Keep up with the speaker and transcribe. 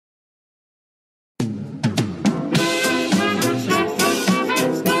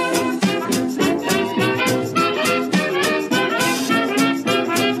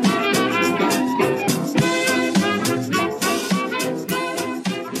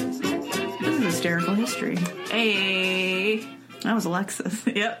is Hysterical History. Hey. That was Alexis.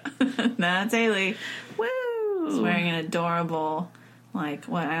 Yep. That's Haley. Woo! She's wearing an adorable, like,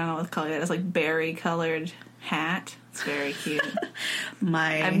 what, I don't know what to call it. It's like berry-colored hat. It's very cute.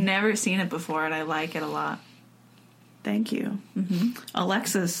 I've never seen it before, and I like it a lot. Thank you. Mm-hmm.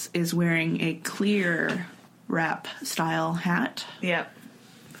 Alexis is wearing a clear wrap-style hat. Yep.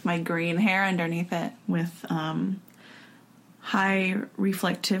 With my green hair underneath it. With high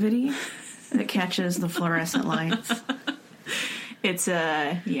reflectivity that catches the fluorescent lights. It's,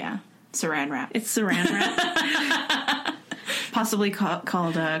 saran wrap. It's saran wrap. Possibly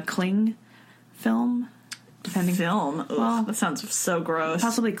called cling film. Depending. Film? Ugh, well, that sounds so gross.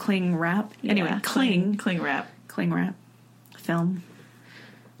 Possibly cling wrap. Yeah, anyway, cling wrap. Cling wrap. Film.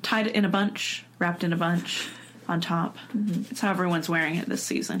 Tied in a bunch, wrapped in a bunch, on top. Mm-hmm. It's how everyone's wearing it this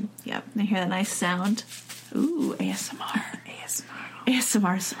season. Yep. You hear that nice sound? Ooh, ASMR.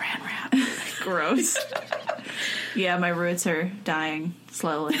 ASMR saran wrap. Gross. Yeah, my roots are dying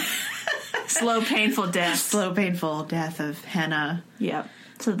slowly. Slow, painful death. Slow, painful death of henna. Yep.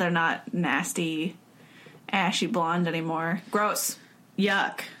 So they're not nasty, ashy blonde anymore. Gross.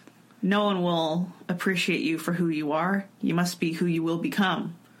 Yuck. No one will appreciate you for who you are. You must be who you will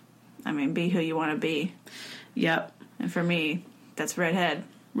become. I mean, be who you want to be. Yep. And for me, that's redhead.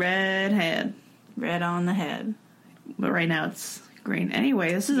 Redhead. Red on the head. But right now it's green.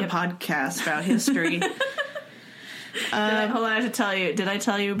 Anyway, this is a podcast about history. Hold on, I have to tell you. Did I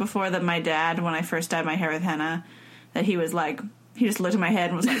tell you before that my dad, when I first dyed my hair with henna, that he was like, he just looked at my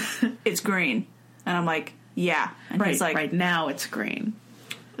head and was like, it's green. And I'm like, yeah. And he's like, right now it's green.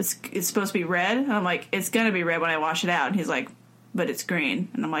 It's supposed to be red? And I'm like, it's going to be red when I wash it out. And he's like, but it's green.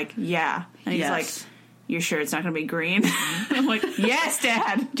 And I'm like, yeah. And he's like, you're sure it's not going to be green? I'm like, yes,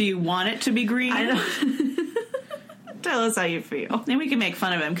 Dad. Do you want it to be green? I don't. Tell us how you feel. And we can make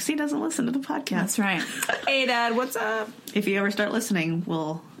fun of him because he doesn't listen to the podcast. That's right. Hey, Dad, what's up? If you ever start listening,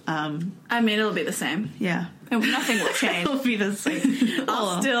 we'll... I mean, it'll be the same. Yeah. Nothing will change. It'll be the same.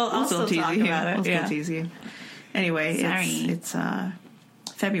 I'll still tease talk you. about it. I'll still tease you. Anyway, it's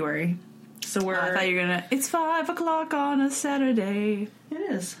February. So we're... I thought you were going to... It's 5 o'clock on a Saturday. It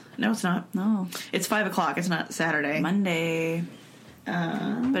is. No, it's not. No. It's 5 o'clock. It's not Saturday. Monday.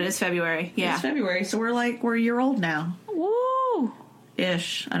 But it's February. Yeah. It's February, so we're a year old now. Woo!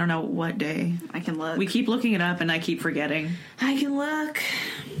 Ish. I don't know what day. I can look. We keep looking it up, and I keep forgetting. I can look.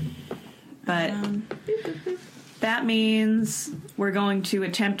 But that means we're going to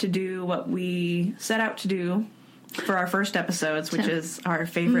attempt to do what we set out to do for our first episodes, which is our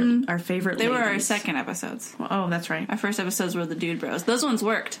favorite. Mm-hmm. Our favorite. They ladies. were our second episodes. Oh, that's right. Our first episodes were the Dude Bros. Those ones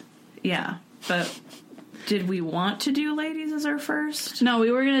worked. Yeah, but did we want to do ladies as our first? No,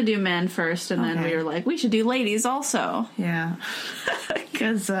 we were going to do men first, and then we were like, we should do ladies also. Yeah,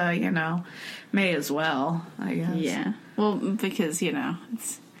 because may as well, I guess. Yeah, well, because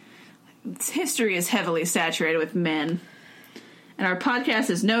it's history is heavily saturated with men, and our podcast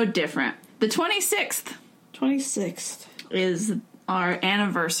is no different. The 26th is our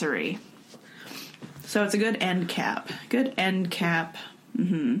anniversary, so it's a good end cap.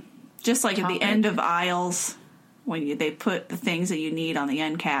 Mm-hmm. Just like topic. At the end of aisles, when they put the things that you need on the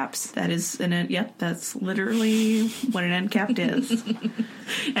end caps. That is that's literally what an end cap is.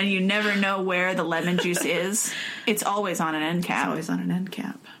 And you never know where the lemon juice is. It's always on an end cap. It's always on an end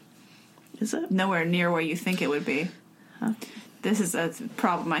cap. Is it? Nowhere near where you think it would be. Huh? This is a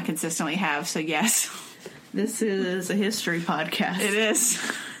problem I consistently have, so yes. This is a history podcast. It is.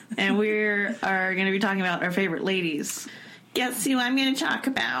 And we are going to be talking about our favorite ladies. Guess who I'm going to talk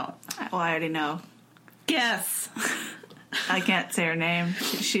about? Well, I already know. Guess. I can't say her name.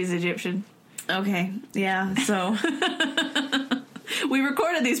 She's Egyptian. Okay. Yeah, so... We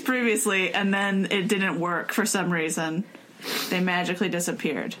recorded these previously, and then it didn't work for some reason. They magically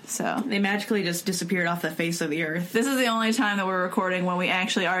disappeared, so... They magically just disappeared off the face of the earth. This is the only time that we're recording when we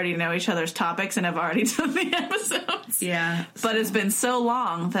actually already know each other's topics and have already done the episodes. Yeah. But it's been so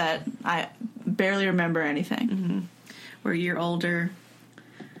long that I barely remember anything. Mm-hmm. We're a year older.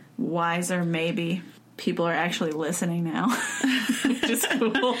 Wiser, maybe. People are actually listening now. Which is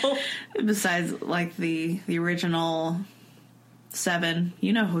cool. Besides, like, the original 7,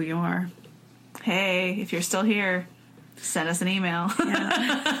 you know who you are. Hey, if you're still here, send us an email.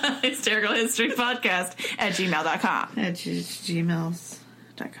 Yeah. hystericalhistorypodcast@gmail.com. At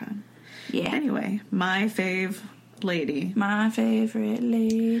gmails.com. Yeah. Anyway, my fave lady. My favorite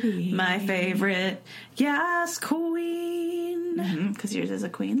lady. My favorite, yes, queen. Because yours is a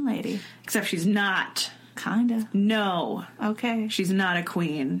queen lady. Except she's not. Kinda. No. Okay. She's not a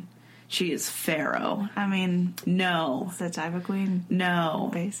queen. She is Pharaoh. I mean, No. it's the type of queen. No.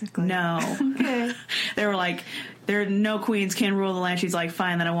 Basically. No. Okay. They were like, there are no queens can rule the land. She's like,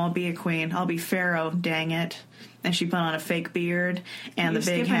 fine, then I won't be a queen. I'll be Pharaoh, dang it. And she put on a fake beard and You're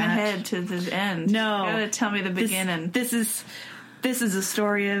the big skipping hat. ahead to the end. No. You gotta tell me the beginning. This is a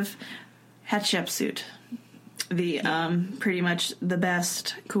story of Hatshepsut. The pretty much the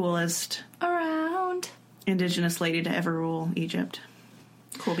best, coolest Around. indigenous lady to ever rule Egypt.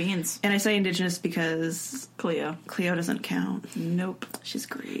 Cool beans. And I say indigenous because Cleo. Cleo doesn't count. Nope. She's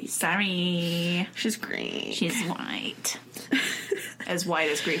Greek. Sorry. She's Greek. She's white. As white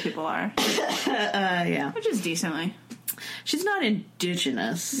as Greek people are. Yeah. Which is decently. She's not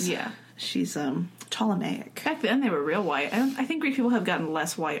indigenous. Yeah. She's Ptolemaic. Back then they were real white. I think Greek people have gotten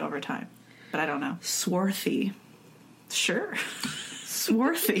less white over time. But I don't know. Swarthy. Sure.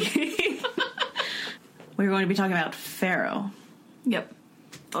 Swarthy. We're going to be talking about Pharaoh. Yep.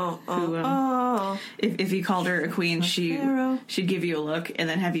 Who, Oh. If you called her a queen, Pharaoh. she'd give you a look and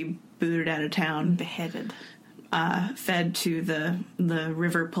then have you booted out of town, Beheaded. fed to the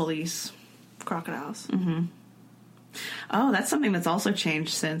river police. Crocodiles. Oh, that's something that's also changed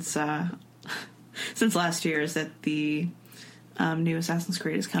since last year, is that the new Assassin's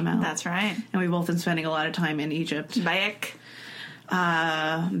Creed has come out. That's right. And we've both been spending a lot of time in Egypt. Bayak.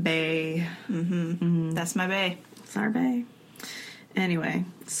 Bay. That's my bae. It's our bay. Anyway,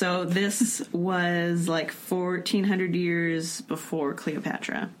 so this was like 1,400 years before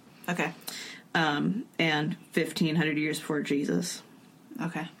Cleopatra. Okay. And 1,500 years before Jesus.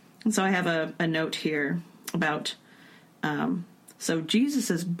 Okay. And so I have a note here about so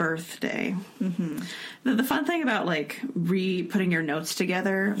Jesus' birthday. The fun thing about like putting your notes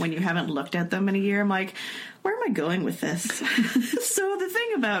together when you haven't looked at them in a year, I'm like, where am I going with this? So the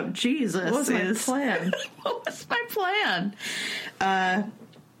thing about Jesus What was my plan? What was my plan?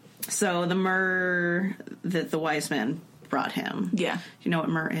 So the myrrh that the wise men brought him. Yeah. Do you know what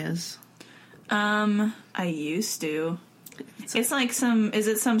myrrh is? I used to. It's like is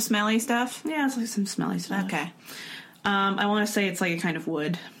it some smelly stuff? Yeah, it's like some smelly stuff. Okay. I want to say it's like a kind of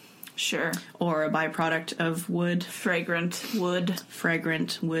wood Sure. or a byproduct of wood. Fragrant wood.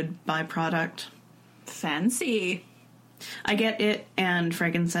 Fragrant wood byproduct. Fancy. I get it and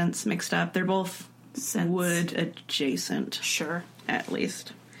frankincense mixed up. They're both Scents. wood adjacent, Sure. at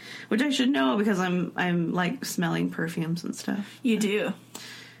least. Which I should know because I'm like smelling perfumes and stuff. You do.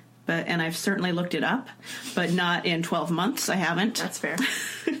 And I've certainly looked it up, but not in 12 months. I haven't. That's fair.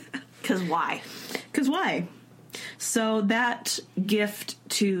 Because why? Because why? So that gift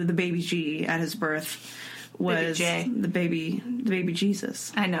to the baby G at his birth was Baby J. the baby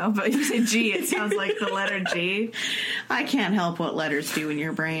Jesus. I know, but you say G, it sounds like the letter G. I can't help what letters do in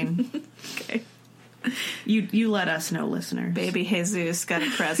your brain. Okay. You let us know, listeners. Baby Jesus got a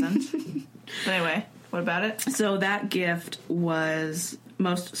present. But anyway, what about it? So that gift was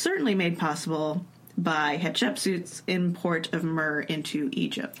most certainly made possible by Hatshepsut's import of myrrh into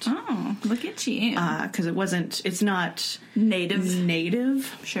Egypt. Oh, look at you. Because it's not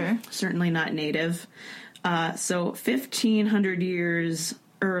Native. Sure. certainly not native. So 1,500 years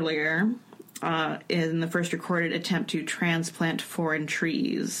earlier, in the first recorded attempt to transplant foreign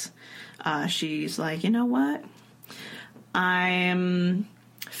trees, she's like, you know what? I'm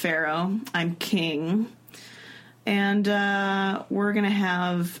Pharaoh. I'm king. And we're going to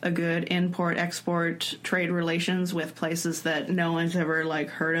have a good import-export trade relations with places that no one's ever, like,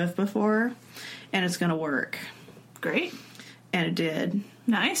 heard of before. And it's going to work. Great. And it did.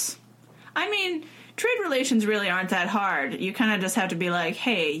 Nice. I mean, trade relations really aren't that hard. You kind of just have to be like,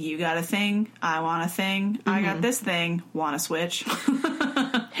 hey, you got a thing, I want a thing, I got this thing, want to switch?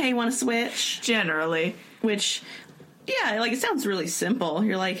 Hey, want to switch? Generally. Which, yeah, like, it sounds really simple.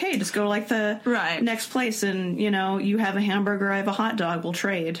 You're like, hey, just go to, like, the next place and, you know, you have a hamburger, I have a hot dog, we'll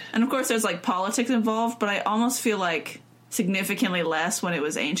trade. And, of course, there's, like, politics involved, but I almost feel like significantly less when it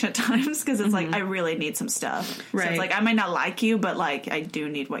was ancient times, because it's like, I really need some stuff. Right. So it's like, I might not like you, but, like, I do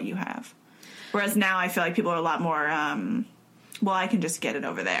need what you have. Whereas now I feel like people are a lot more, well, I can just get it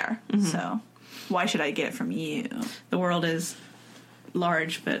over there. So why should I get it from you? The world is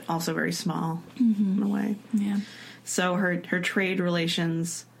large, but also very small in a way. Yeah. So her trade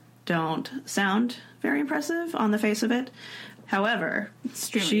relations don't sound very impressive on the face of it. However,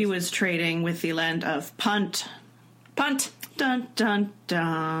 she was trading with the land of Punt. Punt. Dun, dun,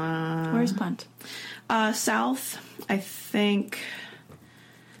 dun. Where's Punt? South, I think.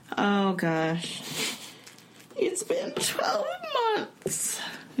 Oh, gosh. It's been 12 months.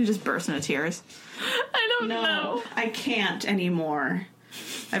 You just burst into tears. I don't know. I can't anymore.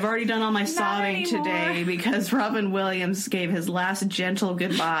 I've already done all my sobbing anymore. today because Robin Williams gave his last gentle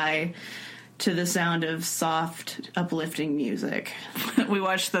goodbye to the sound of soft, uplifting music. We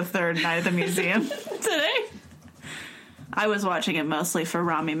watched the third night at the museum today. I was watching it mostly for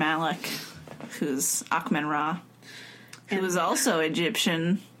Rami Malek, who's Akhman Ra, who was also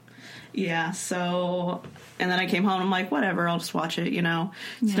Egyptian. Yeah, so... And then I came home and I'm like, whatever, I'll just watch it, you know?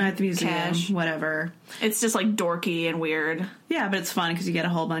 It's not at the museum, cash. whatever. It's just, like, dorky and weird. Yeah, but it's fun because you get a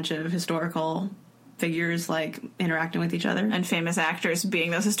whole bunch of historical figures, like, interacting with each other. And famous actors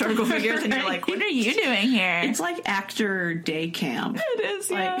being those historical figures, and you're like, what are you doing here? It's like actor day camp. It is,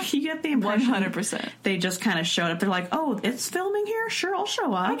 yeah. Like, you get the impression 100%. they just kind of showed up. They're like, oh, it's filming here? Sure, I'll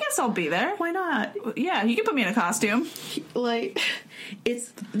show up. I guess I'll be there. Why not? Yeah, you can put me in a costume. Like,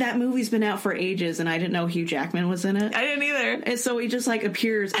 it's... That movie's been out for ages, and I didn't know Hugh Jackman was in it. I didn't either. And so he just, like,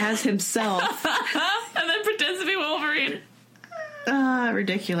 appears as himself. And then pretends to be Wolverine.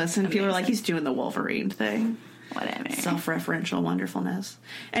 Ridiculous. And people are like, he's doing the Wolverine thing. Whatever. Self-referential wonderfulness.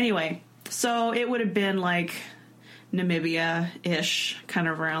 Anyway, so it would have been like Namibia-ish, kind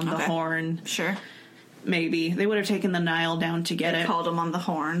of around the Horn. Sure. Maybe. They would have taken the Nile down to get it. Called him on the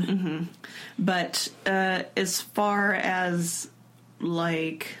Horn. Mm-hmm. But as far as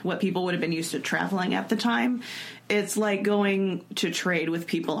like what people would have been used to traveling at the time, it's like going to trade with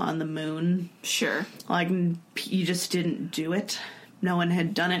people on the moon. Sure. Like, you just didn't do it. No one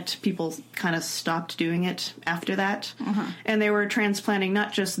had done it. People kind of stopped doing it after that. And they were transplanting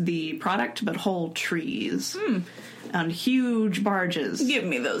not just the product, but whole trees. On huge barges. Give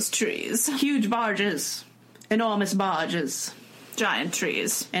me those trees. Huge barges. Enormous barges. Giant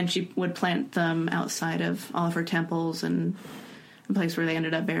trees. And she would plant them outside of all of her temples and the place where they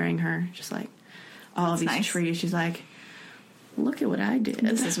ended up burying her. Just like, all of these nice. trees. She's like, look at what I did.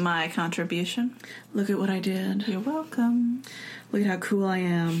 This is my contribution. Look at what I did. You're welcome. Look at how cool I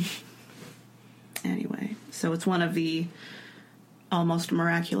am. Anyway, so it's one of the almost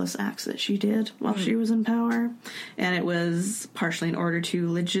miraculous acts that she did while she was in power. And it was partially in order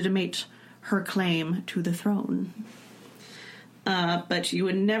to legitimate her claim to the throne. But you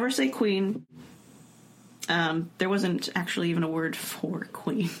would never say queen. There wasn't actually even a word for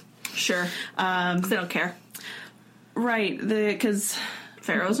queen. Sure. 'Cause they don't care. Right, because...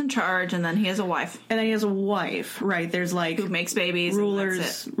 Pharaoh's in charge, and then he has a wife. And then he has a wife, right? There's like... Who makes babies, and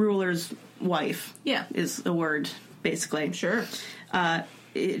that's it. Ruler's wife. Yeah. Is a word, basically. Sure.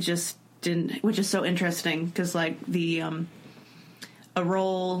 It just didn't... Which is so interesting, because like the... a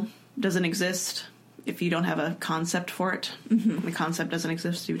role doesn't exist if you don't have a concept for it. Mm-hmm. The concept doesn't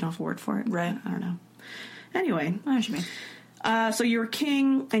exist if you don't have a word for it. Right. I don't know. Anyway. I know what you mean. So you were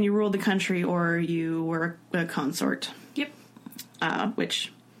king, and you ruled the country, or you were a consort. Yep.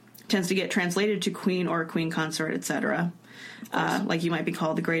 Which tends to get translated to queen or queen consort, etc. Like you might be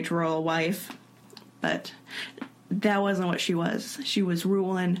called the great royal wife, but that wasn't what she was. She was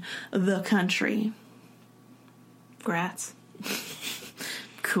ruling the country. Grats.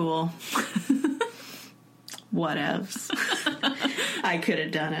 Cool. Whatevs. I could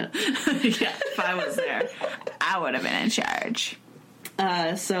have done it. Yeah, if I was there, I would have been in charge.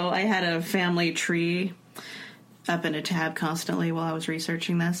 So I had a family tree up in a tab constantly while I was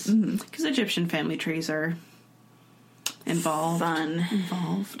researching this. Because Egyptian family trees are involved. Fun.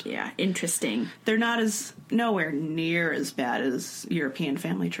 Involved. Yeah, interesting. They're nowhere near as bad as European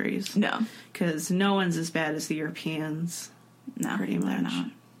family trees. No. Because no one's as bad as the Europeans. No, pretty much. they're not.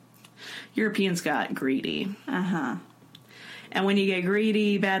 Europeans got greedy. Uh-huh. And when you get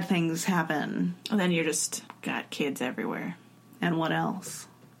greedy, bad things happen. Well, then you just got kids everywhere. And what else?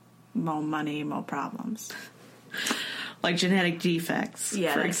 More money, more problems. Like genetic defects,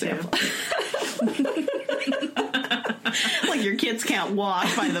 Yeah, for that example. Like your kids can't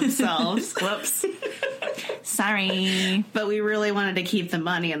walk by themselves. Whoops. Sorry. But we really wanted to keep the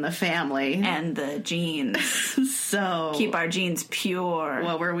money in the family. And the genes. So... Keep our genes pure.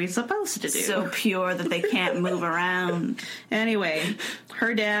 What were we supposed to do? So pure that they can't move around. Anyway,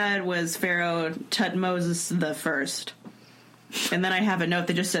 her dad was Pharaoh Tutmosis the First. And then I have a note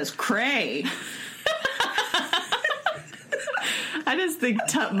that just says, Cray. I just think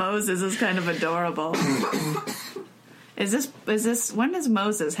Tutmosis is kind of adorable. Is this, when does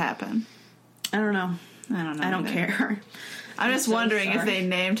Moses happen? I don't know. I don't know. I don't care. I'm just so wondering sorry. if they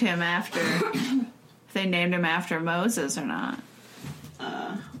named him after Moses or not.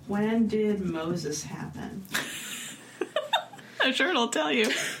 When did Moses happen? I'm sure it'll tell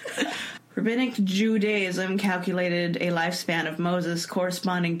you. Rabbinic Judaism calculated a lifespan of Moses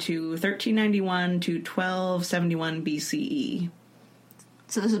corresponding to 1391 to 1271 BCE.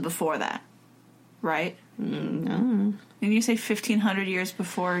 So this is before that. right? No. Didn't you say 1,500 years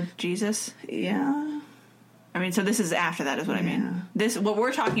before Jesus? Yeah. I mean, so this is after that is what I mean. What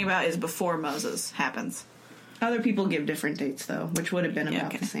we're talking about is before Moses happens. Other people give different dates, though, which would have been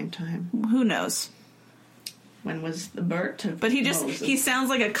about the same time. Who knows? When was the birth of But he Moses? sounds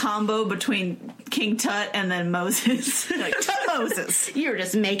like a combo between King Tut and then Moses. Like, Tut Moses. You're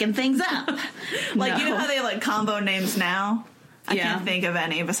just making things up. Like, you know how they, like, combo names now? I can't think of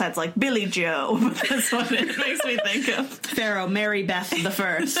any besides, like, Billy Joe. That's what it makes me think of. Pharaoh Mary Beth the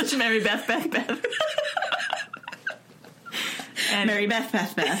First. Mary Beth. And Mary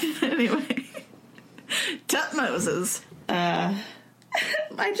Beth. anyway. Tut Moses. I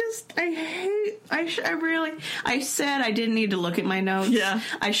said I didn't need to look at my notes. Yeah.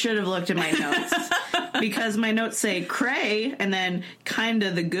 I should have looked at my notes. Because my notes say cray, and then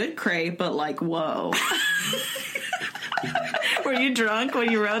kinda the good cray, but like, whoa. Were you drunk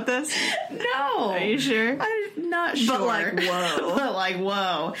when you wrote this? No. Are you sure? I'm not sure. But like, whoa. But like,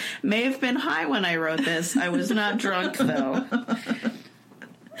 whoa. May have been high when I wrote this. I was not drunk, though.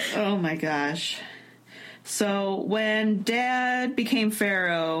 Oh my gosh. So when Dad became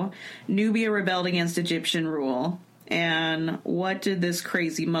Pharaoh, Nubia rebelled against Egyptian rule. And what did this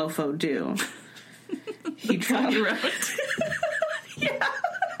crazy mofo do? He tried to Yeah.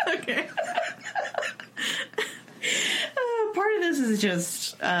 Okay. part of this is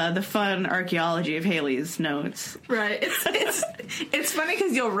just the fun archaeology of Haley's notes. Right. It's funny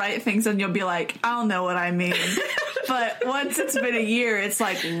because you'll write things and you'll be like, I'll know what I mean. But once it's been a year, it's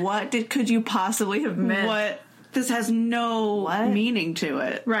like, could you possibly have meant? What? This has no meaning to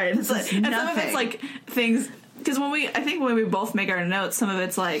it. Right. This is and nothing. some of it's like things, because when we both make our notes, some of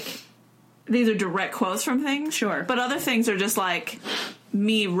it's like, these are direct quotes from things. Sure. But other things are just like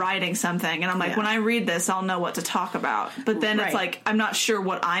me writing something. And I'm like, when I read this, I'll know what to talk about. But then it's like, I'm not sure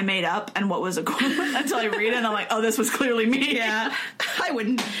what I made up and what was a quote until I read it. And I'm like, oh, this was clearly me. Yeah. I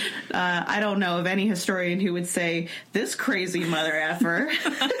wouldn't. I don't know of any historian who would say, this crazy mother effer.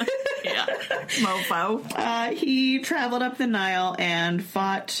 Yeah. Mofo. He traveled up the Nile and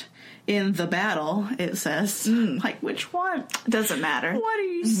fought in the battle, it says. Like, which one? Doesn't matter. What are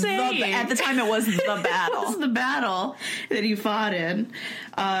you saying? At the time, it was the battle. It was the battle that he fought in.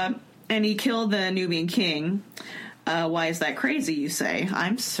 And he killed the Nubian king. Why is that crazy, you say?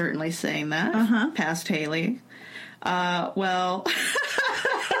 I'm certainly saying that. Past Haley. Well...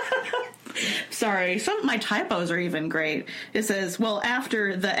 Sorry, some of my typos are even great. It says, well,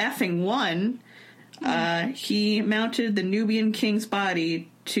 after the effing won, he mounted the Nubian king's body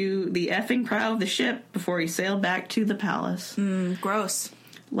to the effing prow of the ship before he sailed back to the palace. Gross.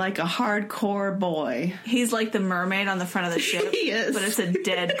 Like a hardcore boy. He's like the mermaid on the front of the ship. He is. But it's a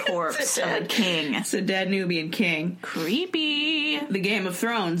dead corpse of a king. It's a dead Nubian king. Creepy. The Game of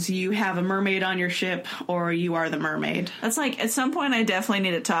Thrones, you have a mermaid on your ship, or you are the mermaid. That's like, at some point I definitely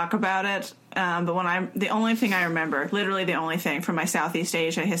need to talk about it. But the only thing I remember, literally the only thing from my Southeast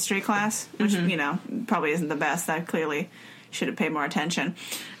Asia history class, which, probably isn't the best. I clearly should have paid more attention.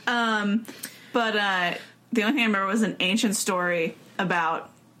 But the only thing I remember was an ancient story about,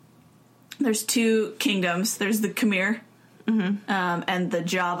 there's two kingdoms. There's the Khmer and the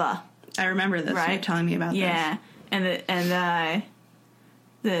Java. I remember this. Right? You're telling me about this. Yeah. And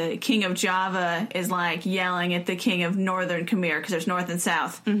the king of Java is like yelling at the king of northern Khmer, because there's north and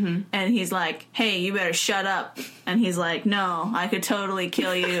south. And he's like, hey, you better shut up. And he's like, no, I could totally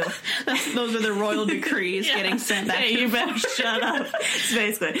kill you. Those are the royal decrees getting sent back. Hey, you better shut up.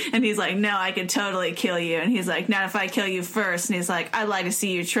 Basically. And he's like, no, I could totally kill you. And he's like, not if I kill you first. And he's like, I'd like to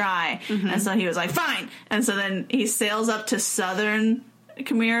see you try. And so he was like, fine. And so then he sails up to southern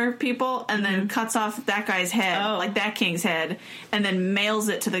Khmer people and then cuts off that guy's head, like that king's head, and then mails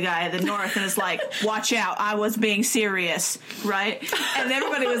it to the guy at the north and is like, watch out, I was being serious, right? And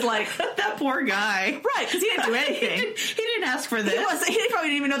everybody was like, that poor guy. right, because he didn't do anything. He didn't ask for this. He probably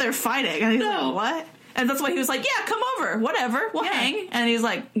didn't even know they were fighting. And he's like, what? And that's why he was like, yeah, come over, whatever, we'll hang. And he's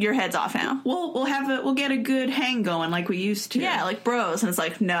like, your head's off now. We'll get a good hang going like we used to. Yeah, like bros. And it's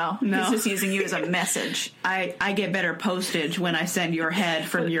like, no. He's just using you as a message. I get better postage when I send your head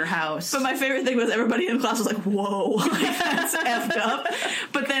from your house. But my favorite thing was everybody in the class was like, whoa, like, that's effed up.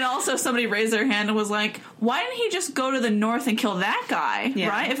 But then also somebody raised their hand and was like, why didn't he just go to the north and kill that guy,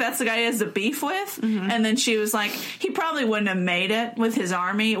 right? If that's the guy he has a beef with. And then she was like, he probably wouldn't have made it with his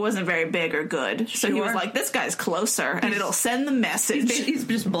army. It wasn't very big or good. So he was like, this guy's closer, and it'll send the message. He's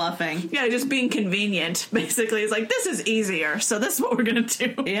just bluffing. Yeah, just being convenient, basically. He's like, this is easier, so this is what we're going to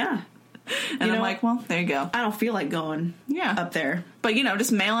do. Yeah. And I'm like, well, there you go. I don't feel like going up there. But,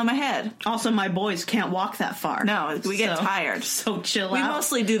 just mail him ahead. Also, my boys can't walk that far. No, we get tired. So chill out. We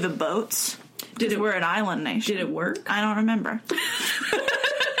mostly do the boats. We're an island nation. Did it work? I don't remember.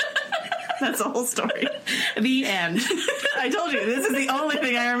 That's the whole story. The end. I told you, this is the only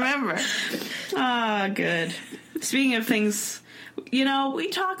thing I remember. Ah, good. Speaking of things, we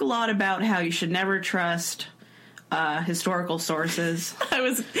talk a lot about how you should never trust historical sources.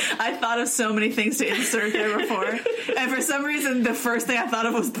 I thought of so many things to insert there before, and for some reason the first thing I thought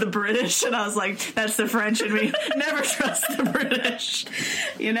of was the British, and I was like, that's the French in me. Never trust the British.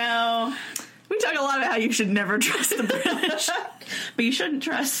 You know, we talk a lot about how you should never trust the British. But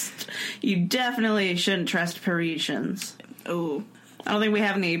you definitely shouldn't trust Parisians. Oh, I don't think we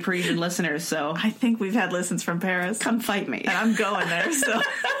have any Parisian listeners, so I think we've had listens from Paris. Come fight me. And I'm going there, so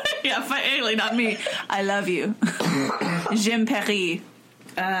yeah, fight Haley, not me. I love you. J'aime Paris.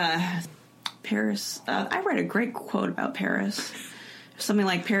 Paris. I read a great quote about Paris. Something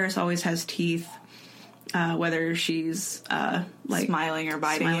like Paris always has teeth, whether she's like smiling or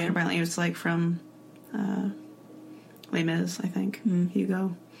biting you. It's like from Les Mis, I think.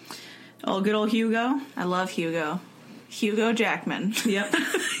 Hugo. Oh, good old Hugo. I love Hugo. Hugo Jackman. Yep.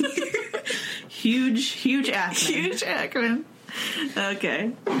 Huge Jackman. Huge Jackman.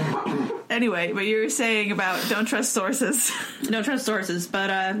 Okay. Anyway, but you were saying about don't trust sources. Don't trust sources,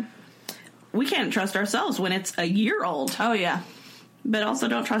 but we can't trust ourselves when it's a year old. Oh, yeah. But also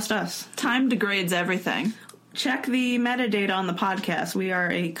don't trust us. Time degrades everything. Check the metadata on the podcast. We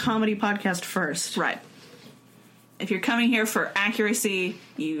are a comedy podcast first. Right. If you're coming here for accuracy,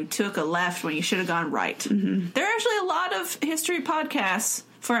 you took a left when you should have gone right. Mm-hmm. There are actually a lot of history podcasts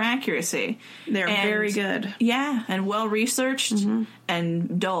for accuracy. They're very good. Yeah, and well-researched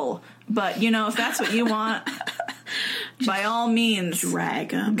and dull. But, if that's what you want, by all means,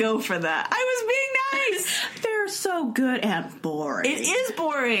 drag 'em. Go for that. I was being nice. They're so good and boring. It is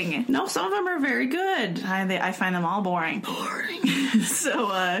boring. No, some of them are very good. I find them all boring.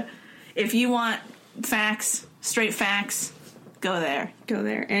 So, if you want facts, straight facts, go there. Go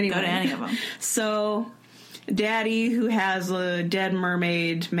there. Anyway. Go to any of them. So, Daddy, who has a dead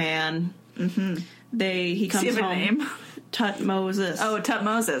mermaid man, he comes Does he have home. A name? Tutmoses. Oh,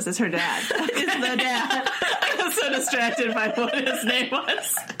 Tutmoses is her dad. Is the dad. I was so distracted by what his name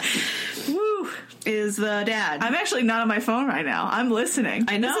was. Woo. Is the dad. I'm actually not on my phone right now. I'm listening.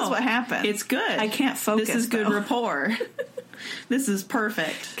 I know. This is what happened. It's good. I can't focus. This is good rapport. This is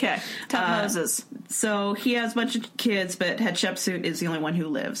perfect. Okay. Tutmoses. So he has a bunch of kids, but Hatshepsut is the only one who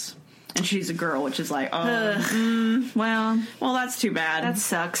lives. And she's a girl, which is like, well, that's too bad. That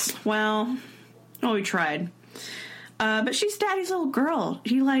sucks. Well, we tried. But she's Daddy's little girl.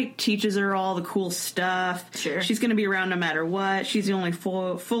 He, teaches her all the cool stuff. Sure. She's going to be around no matter what. She's the only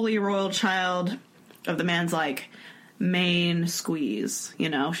fully royal child of the man's, main squeeze.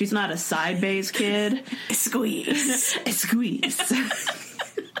 She's not a side bays kid. Squeeze. Squeeze.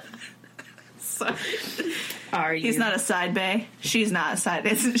 Sorry. Are you? He's not a side bay. She's not a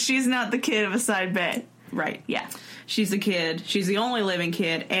side. She's not the kid of a side bay. Right. Yeah. She's the kid. She's the only living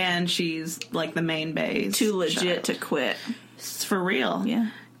kid, and she's the main bays. Too legit to quit. It's for real. Yeah.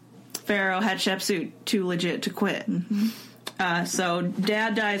 Pharaoh Hatshepsut, too legit to quit. Mm-hmm. So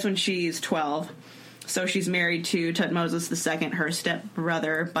Dad dies when she's 12. So she's married to Tutmosis II, her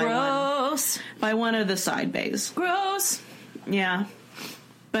stepbrother, by one of the side bays. Gross. Yeah.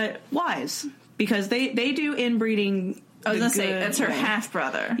 But wise. Because they do inbreeding. I was going to say, that's her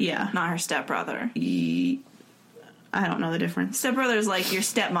half-brother. Yeah. Not her stepbrother. I don't know the difference. Stepbrother is like your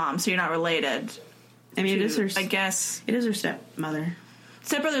stepmom, so you're not related. I mean, it is her. I guess it is her stepmother.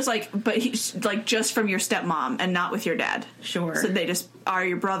 Stepbrother's but he's just from your stepmom and not with your dad. Sure. So they just are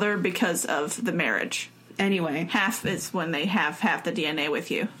your brother because of the marriage. Anyway, half is when they have half the DNA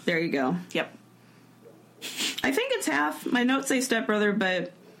with you. There you go. Yep. I think it's half. My notes say stepbrother,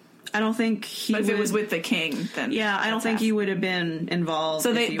 but I don't think he. But if it was with the king, then yeah, I don't think he would have been involved.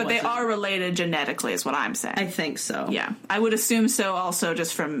 So they are related genetically, is what I'm saying. I think so. Yeah, I would assume so. Also,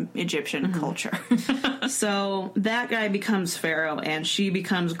 just from Egyptian culture. So that guy becomes pharaoh, and she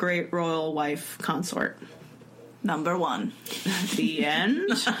becomes great royal wife consort. Number 1. The end.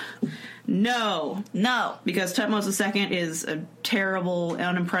 No, because Tutmosis II is a terrible,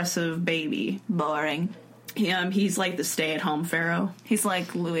 unimpressive baby. Boring. He's like the stay-at-home pharaoh. He's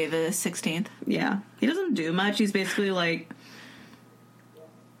like Louis the 16th. Yeah. He doesn't do much. He's basically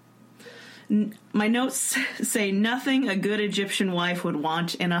my notes say nothing a good Egyptian wife would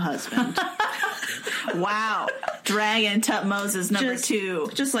want in a husband. Wow. Dragon Tutmosis number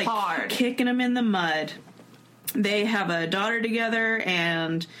 2. Just hard. Kicking him in the mud. They have a daughter together,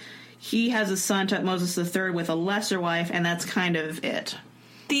 and he has a son, Tutmosis III, with a lesser wife, and that's kind of it.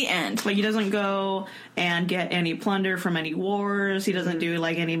 The end. Like, he doesn't go and get any plunder from any wars. He doesn't do,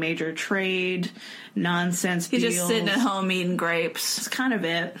 like, any major trade nonsense He's deals. just sitting at home eating grapes. That's kind of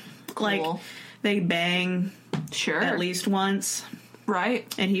it. Cool. Like, they bang Sure. at least once,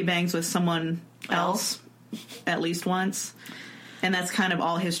 Right. and he bangs with someone else at least once. And that's kind of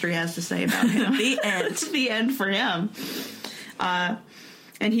all history has to say about him. The end. It's the end for him.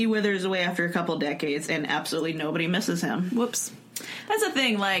 And he withers away after a couple decades, and absolutely nobody misses him. Whoops. That's the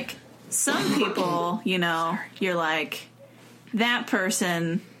thing, like, some people, you know, you're like, that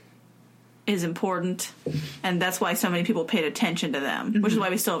person is important, and that's why so many people paid attention to them, which is why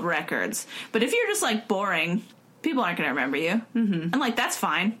we still have records. But if you're just, like, boring, people aren't going to remember you. And, like, that's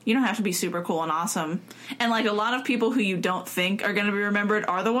fine. You don't have to be super cool and awesome. And, like, a lot of people who you don't think are going to be remembered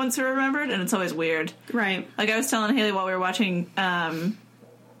are the ones who are remembered, and it's always weird. Right. Like, I was telling Haley while we were watching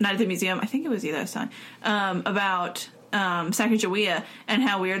Night at the Museum, I think it was you that I was telling, about Sacagawea and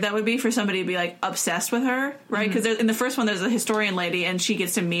how weird that would be for somebody to be, like, obsessed with her, right? Because in the first one, there's a historian lady, and she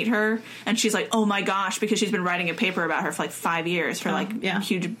gets to meet her, and she's like, oh my gosh, because she's been writing a paper about her for, like, 5 years for,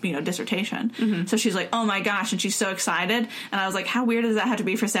 huge, you know, dissertation. So she's like, oh my gosh, and she's so excited. And I was like, how weird does that have to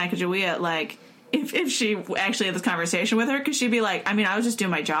be for Sacagawea? Like, if she actually had this conversation with her, because she'd be like, I mean, I was just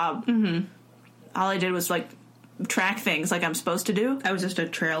doing my job. All I did was, like, track things like I'm supposed to do. I was just a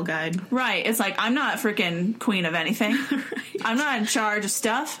trail guide. Right. It's like, I'm not freaking queen of anything. Right. I'm not in charge of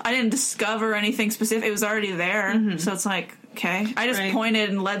stuff. I didn't discover anything specific. It was already there. So it's like, okay. I just pointed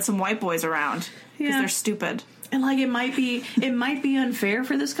and led some white boys around because they're stupid. And, like, it might be unfair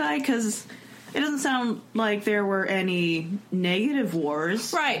for this guy because it doesn't sound like there were any negative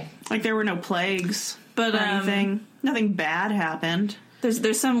wars. Right. Like, there were no plagues But, or anything. Nothing bad happened.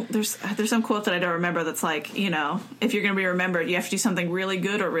 There's some quote that I don't remember that's like, you know, if you're going to be remembered, you have to do something really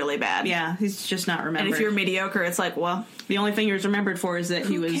good or really bad. Yeah, he's just not remembered. And if you're mediocre, it's like, well, the only thing he was remembered for is that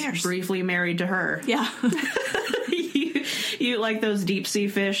he was briefly married to her. Yeah. you like those deep sea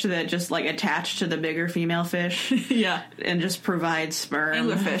fish that just, like, attach to the bigger female fish. Yeah. And just provide sperm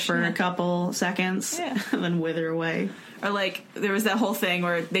Anglerfish, for a couple seconds. Yeah. And then wither away. Or, like, there was that whole thing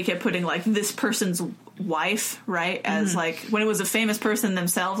where they kept putting, like, this person's wife, right, as, like, when it was a famous person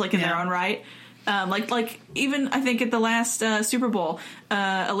themselves, like, in their own right. Like even, I think, at the last Super Bowl,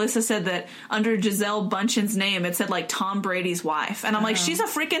 Alyssa said that under Gisele Bundchen's name, it said, like, Tom Brady's wife. And I'm like, she's a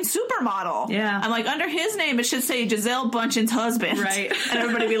freaking supermodel. Yeah. I'm like, under his name, it should say Gisele Bundchen's husband. Right. And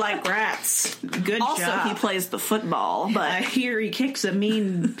everybody be like, grats. Good also, job. he plays the football, but I hear he kicks a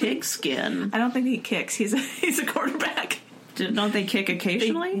mean pigskin. I don't think he kicks. He's a quarterback. Don't they kick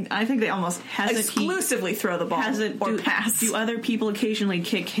occasionally? I think they almost exclusively throw the ball or pass. Do other people occasionally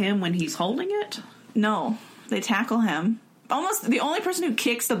kick him when he's holding it? No, they tackle him. Almost the only person who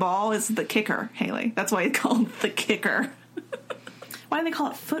kicks the ball is the kicker, Haley. That's why it's called the kicker. Why do they call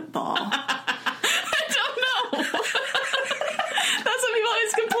it football? I don't know. That's what people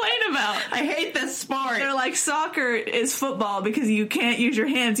always complain about. I hate this sport. They're like, soccer is football because you can't use your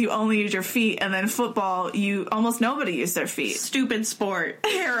hands, you only use your feet, and then football, almost nobody uses their feet. Stupid sport.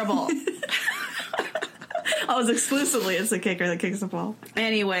 Terrible. Exclusively it's the kicker that kicks the ball.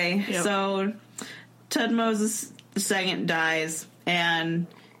 Anyway, so Tutmosis II dies, and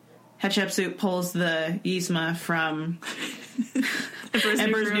Hatshepsut pulls the Yzma from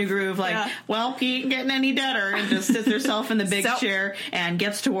Emperor's New Groove, like, well, he ain't getting any deader, and just sits herself in the big chair and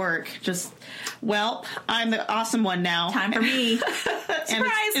gets to work. Just, well, I'm the awesome one now. Time for me. And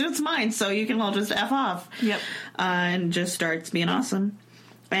it's mine, so you can all just F off. Yep. And just starts being awesome.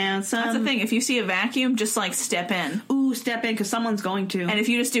 And that's the thing. If you see a vacuum, just, like, step in. Ooh, step in, because someone's going to. And if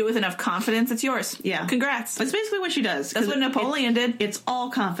you just do it with enough confidence, it's yours. Yeah. Congrats. That's basically what she does. That's what Napoleon did. It's all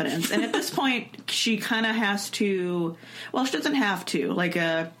confidence. And at this point, she kind of has to... Well, she doesn't have to. Like,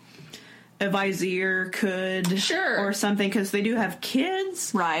 a vizier could... Sure. Or something, because they do have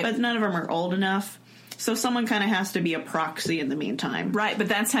kids. Right. But none of them are old enough. So someone kind of has to be a proxy in the meantime. Right, but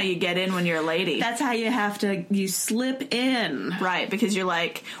that's how you get in when you're a lady. That's how you slip in. Right, because you're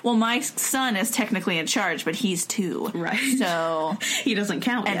like, well, my son is technically in charge, but he's 2. Right. So... he doesn't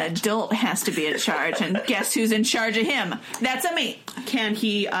count An yet. adult has to be in charge, and guess who's in charge of him? That's a me. Can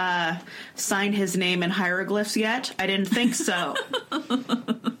he sign his name in hieroglyphs yet? I didn't think so.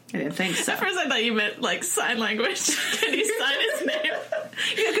 I didn't think so. At first I thought you meant, like, sign language. Can he sign his name?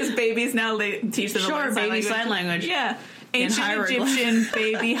 Yeah, because babies now, they teach them Sure, baby sign language. Yeah. Ancient Egyptian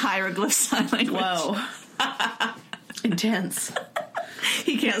baby hieroglyph sign language. Whoa. Intense.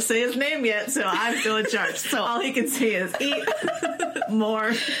 He can't say his name yet, so I'm still in charge. So all he can say is, eat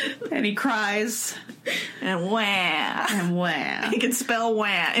more. And he cries. And wah. And wah. He can spell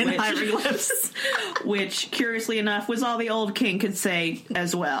wah in hieroglyphs. Which, curiously enough, was all the old king could say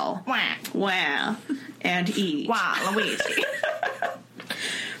as well. Wah. Wah. And eat. Wah, Luigi.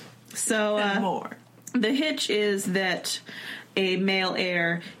 So, And more. the hitch is that a male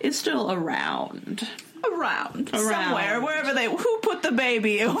heir is still around. Around. Somewhere. Who put the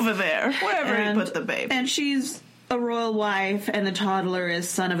baby over there? Wherever he put the baby. And she's a royal wife, and the toddler is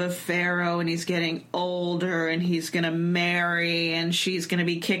son of a pharaoh, and he's getting older, and he's gonna marry, and she's gonna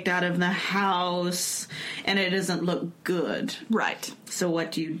be kicked out of the house, and it doesn't look good. Right. So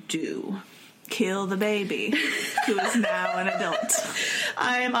what do? Kill the baby, who is now an adult.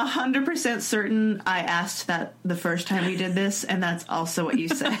 I am 100% certain I asked that the first time we did this, and that's also what you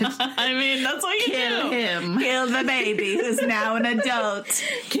said. I mean, that's what you do. Kill him. Kill the baby, who's now an adult.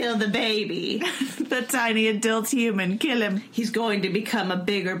 Kill the baby. The tiny adult human. Kill him. He's going to become a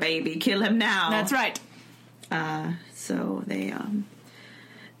bigger baby. Kill him now. That's right. So they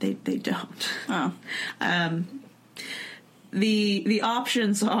don't. Oh. The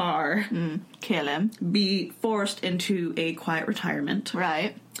options are Kill him. be forced into a quiet retirement,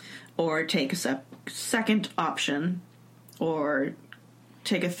 Right. or take a second option, or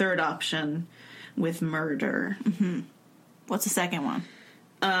take a third option with murder. What's the second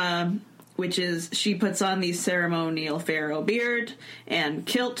one? Which is she puts on the ceremonial pharaoh beard and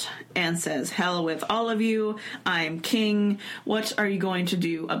kilt and says, "Hell with all of you, I'm king. What are you going to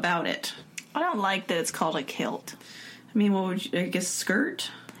do about it?" I don't like that it's called a kilt. I mean, what would you, I guess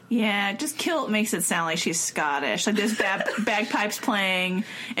skirt? Yeah, just kilt makes it sound like she's Scottish. Like there's bagpipes playing,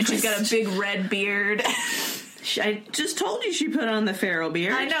 and she's got a big red beard. I just told you she put on the pharaoh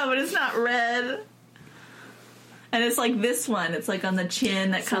beard. I know, but it's not red. And it's like this one. It's like on the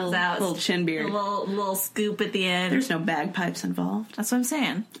chin that comes out. Little chin beard. A little scoop at the end. There's no bagpipes involved. That's what I'm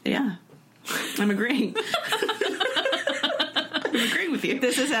saying. Yeah. I'm agreeing. I'm agreeing with you.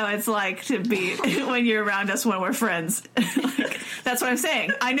 This is how it's like to be when you're around us when we're friends. That's what I'm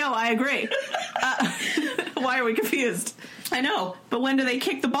saying. I know, I agree. Why are we confused? I know, but when do they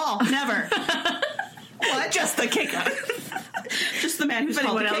kick the ball? Never. What? Just the kicker. Just the man who's If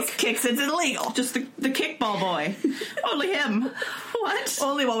called anyone the else kick. kicks, it's illegal. Just the kickball boy. Only him. What?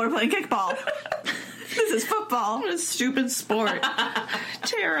 Only while we're playing kickball. This is football. What a stupid sport.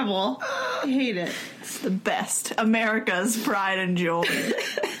 Terrible. I hate it. It's the best. America's pride and joy.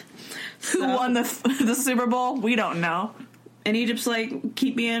 Who won the Super Bowl? We don't know. And Egypt's like,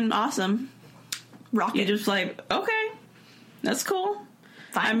 keep being awesome. Rocket. Egypt's like, okay, that's cool.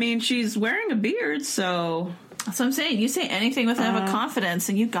 Fine. I mean, she's wearing a beard, so That's what I'm saying. You say anything with enough confidence,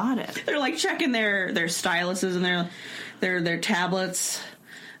 and you got it. they're like checking their styluses and their tablets,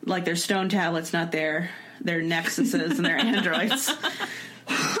 like their stone tablets, not their Nexuses and their Androids.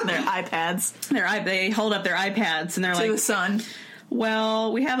 Their iPads. They hold up their iPads and they're To the like, sun.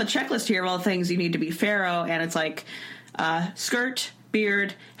 well, we have a checklist here of all the things you need to be pharaoh, and it's like skirt,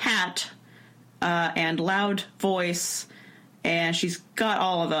 beard, hat, and loud voice, and she's got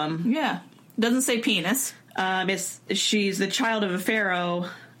all of them. Yeah. Doesn't say penis. She's the child of a pharaoh,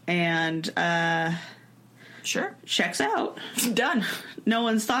 and Sure. checks out. Done. No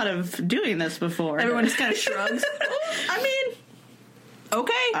one's thought of doing this before. Everyone just kind of shrugs. I mean,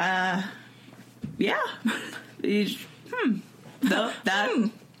 okay. Yeah.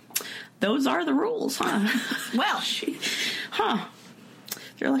 Those are the rules, huh? Well, Huh.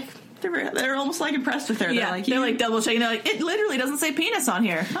 They're like, they're almost like impressed with her. yeah, they're like double checking. They're like, it literally doesn't say penis on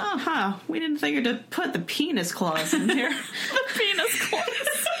here. huh. We didn't think to put the penis clause in there. The penis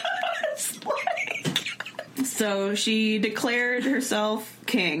clause. So she declared herself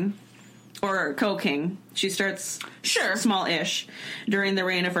king, or co-king. She starts Sure. small-ish during the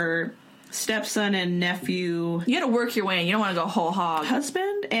reign of her stepson and nephew You gotta work your way in. You don't want to go whole hog.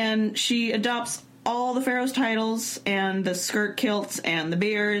 husband, and she adopts all the pharaoh's titles and the skirt kilts and the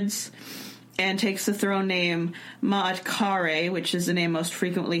beards, and takes the throne name Ma'at Kare, which is the name most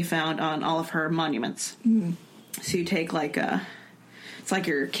frequently found on all of her monuments. So you take it's like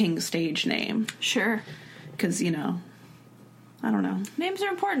your king stage name, Sure. because I don't know. Names are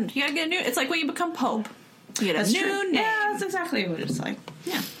important. You gotta get a new. It's like when you become pope. You get That's a new true. name. Yeah, that's exactly what it's like.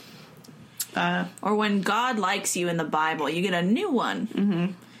 Yeah. Or when God likes you in the Bible, you get a new one. Mm-hmm.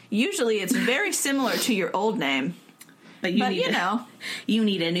 Usually it's very similar to your old name. But you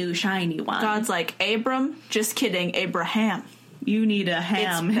need a new shiny one. God's like, Abram, just kidding, Abraham. You need a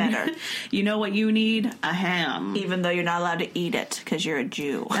ham. It's better. You know what you need? A ham. Even though you're not allowed to eat it because you're a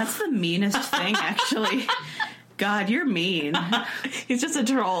Jew. That's the meanest thing, actually. God, you're mean. He's just a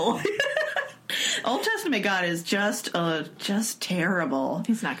troll. Old Testament God is just terrible.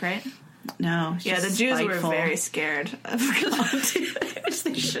 He's not great. No. Yeah, the Jews were very scared of God. Yes,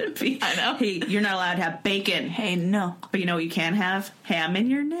 they should be. I know. Hey, you're not allowed to have bacon. Hey, no. But you know what you can have? Ham in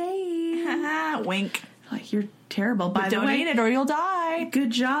your name. Wink. Like, you're terrible. By the way, don't eat it or you'll die. Good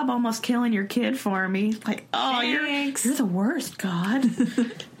job almost killing your kid for me. Like, oh, Thanks. you're the worst, God.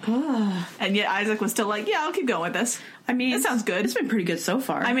 And yet Isaac was still like, yeah, I'll keep going with this. I mean, it sounds good. It's been pretty good so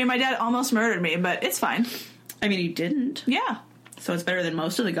far. I mean, my dad almost murdered me, but it's fine. I mean, he didn't. Yeah. So it's better than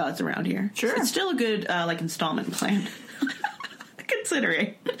most of the gods around here. Sure. It's still a good, installment plan.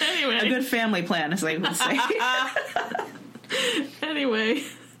 Considering. Anyway. A good family plan, as they would say. Anyway.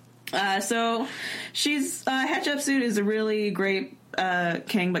 So she's, Hatshepsut is a really great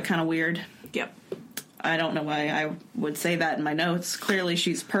king, but kind of weird. Yep. I don't know why I would say that in my notes. Clearly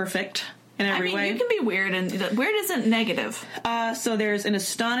she's perfect in every way. You can be weird, and weird isn't negative. So there's an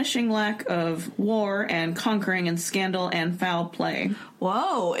astonishing lack of war and conquering and scandal and foul play.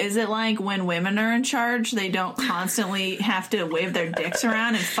 Whoa, is it like when women are in charge, they don't constantly have to wave their dicks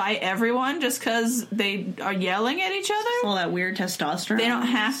around and fight everyone just because they are yelling at each other? All that weird testosterone. They don't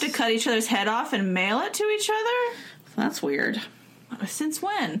have to cut each other's head off and mail it to each other? That's weird. Since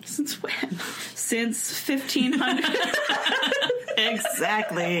when? Since when? Since 1500.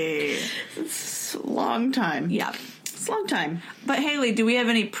 Exactly. It's a long time. Yeah. It's a long time. But Haley, do we have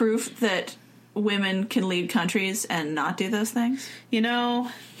any proof that women can lead countries and not do those things? You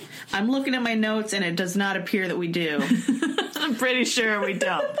know, I'm looking at my notes and it does not appear that we do. I'm pretty sure we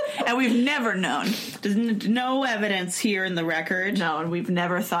don't. And we've never known. There's no evidence here in the record. No, and we've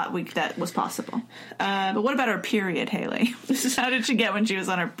never thought that was possible. But what about her period, Haley? How did she get when she was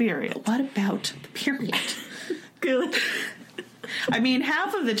on her period? What about the period? Good. I mean,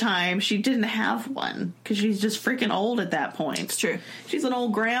 half of the time she didn't have one because she's just freaking old at that point. It's true. She's an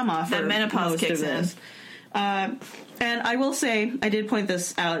old grandma for that menopause most kicks of this. And I will say, I did point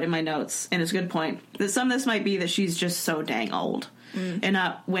this out in my notes, and it's a good point, that some of this might be that she's just so dang old. And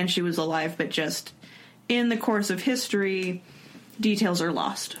not when she was alive, but just in the course of history, details are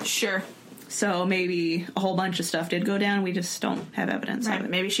lost. Sure. So maybe a whole bunch of stuff did go down, we just don't have evidence of it.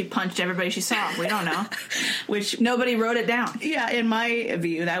 Maybe she punched everybody she saw. We don't know. Which, nobody wrote it down. yeah, in my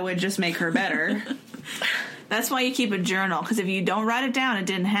view, that would just make her better. That's why you keep a journal, because if you don't write it down, it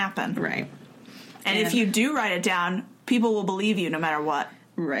didn't happen. Right. And if you do write it down, people will believe you no matter what.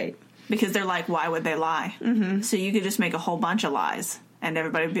 Right. Because they're like, why would they lie? Mm-hmm. So you could just make a whole bunch of lies, and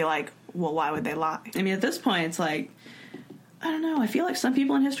everybody would be like, well, why would they lie? I mean, at this point, it's like, I don't know, I feel like some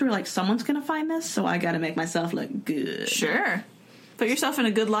people in history are like, someone's gonna find this, so I gotta make myself look good. Sure. Put yourself in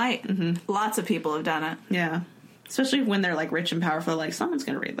a good light. Mm-hmm. Lots of people have done it. Yeah. Especially when they're like rich and powerful, like, someone's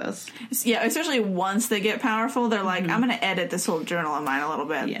gonna read this. Yeah, especially once they get powerful, they're like, I'm gonna edit this whole journal of mine a little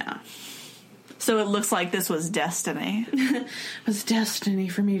bit. Yeah. So it looks like this was destiny. It was destiny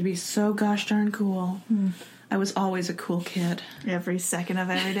for me to be so gosh darn cool. I was always a cool kid. Every second of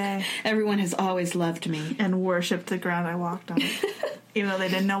every day. Everyone has always loved me. And worshipped the ground I walked on. Even though they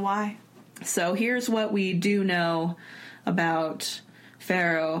didn't know why. So here's what we do know about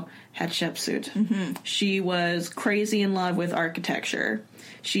Pharaoh Hatshepsut. Mm-hmm. She was crazy in love with architecture.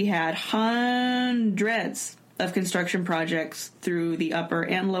 She had hundreds of construction projects through the Upper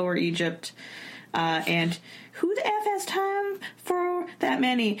and Lower Egypt. And who the F has time for that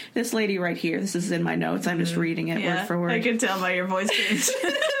many? This lady right here. This is in my notes. I'm just reading it word for word. I can tell by your voice change.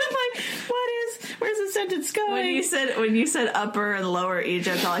 I'm like, where's the sentence going? When you said Upper and Lower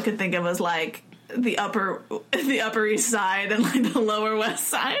Egypt, all I could think of was like the upper East Side and like the Lower West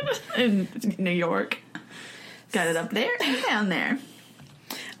Side in New York. Got it up there and down there.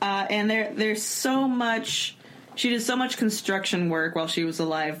 And there's so much. She did so much construction work while she was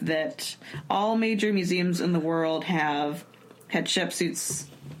alive that all major museums in the world have Hatshepsut's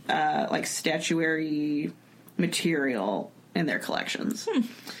like statuary material in their collections.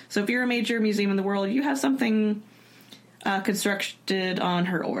 So if you're a major museum in the world, you have something constructed on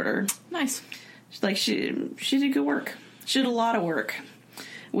her order. Nice. Like she did good work. She did a lot of work,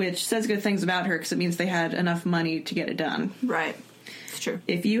 which says good things about her because it means they had enough money to get it done. Right. It's true.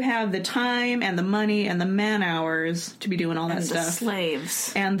 If you have the time and the money and the man hours to be doing all that stuff.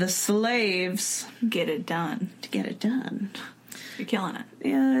 And the slaves. Get it done. To get it done. You're killing it.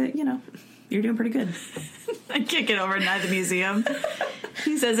 Yeah, you're doing pretty good. I can't get over it at the museum.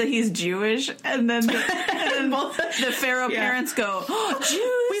 He says that he's Jewish, and then the Pharaoh parents go, oh,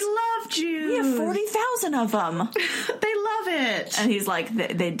 Jews! We love Jews! We have 40,000 of them. They love it. And he's like,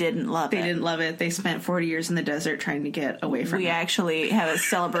 they didn't love it. They didn't love it. They spent 40 years in the desert trying to get away from it. We actually have a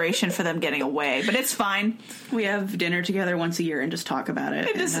celebration for them getting away, but it's fine. We have dinner together once a year and just talk about it.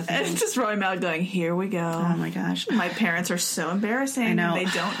 And just Roy Mal going, here we go. Oh my gosh. My parents are so embarrassing. I know. They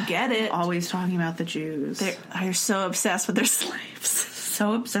don't get it. Always talking about the Jews. They're so obsessed with their slaves.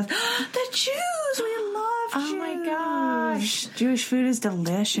 So obsessed. The Jews! We love Jews! Oh my gosh. Jewish food is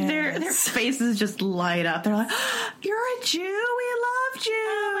delicious. Their faces just light up. They're like, you're a Jew? We love Jews!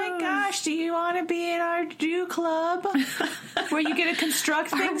 Oh my gosh, do you want to be in our Jew club? Where you get to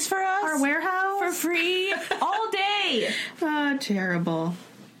construct things for us? Our warehouse? For free? All day! Oh, terrible.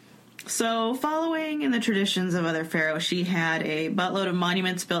 So, following in the traditions of other pharaohs, she had a buttload of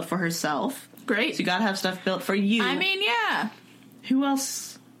monuments built for herself. Great. So you gotta have stuff built for you. I mean, yeah. Who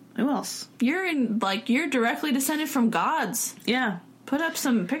else? You're directly descended from gods. Yeah. Put up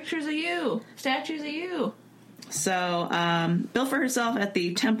some pictures of you. Statues of you. So, built for herself at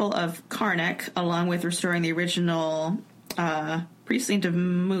the Temple of Karnak, along with restoring the original precinct of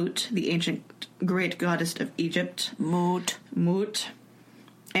Mut, the ancient great goddess of Egypt. Mut.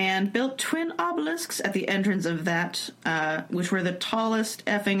 And built twin obelisks at the entrance of that, which were the tallest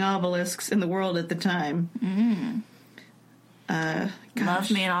effing obelisks in the world at the time.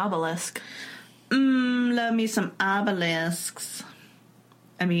 Love me an obelisk. Love me some obelisks.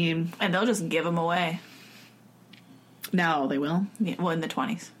 I mean... And they'll just give them away. Now they will. Yeah, well, in the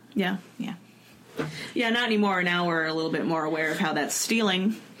 20s. Yeah. Yeah. Yeah, not anymore. Now we're a little bit more aware of how that's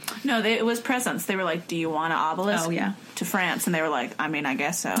stealing. No, it was presents. They were like, do you want an obelisk? Oh, yeah. To France. And they were like, I mean, I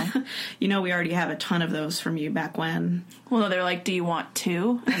guess so. You know, we already have a ton of those from you back when. Well, no, they were like, do you want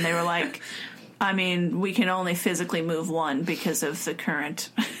two? And they were like, I mean, we can only physically move one because of the current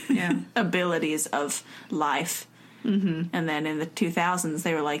abilities of life. Mm-hmm. And then in the 2000s,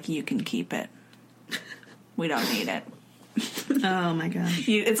 they were like, you can keep it. We don't need it. Oh my gosh.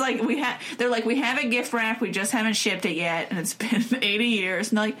 It's like they're like, we have a gift wrap, we just haven't shipped it yet, and it's been 80 years.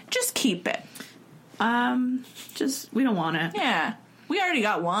 And they're like, just keep it. We don't want it. Yeah. We already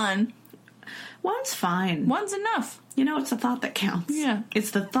got one. One's fine. One's enough. You know, it's the thought that counts. Yeah.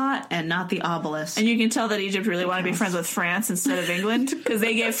 It's the thought and not the obelisk. And you can tell that Egypt really wanted to be friends with France instead of England, because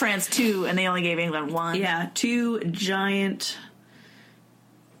they gave France two and they only gave England one. Yeah, two giant,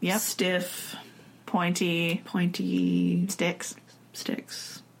 stiff, pointy sticks,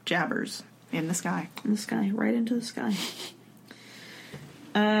 jabbers in the sky, right into the sky.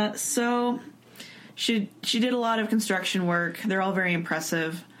 So she did a lot of construction work. They're all very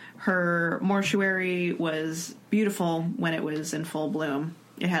impressive. Her mortuary was beautiful when it was in full bloom.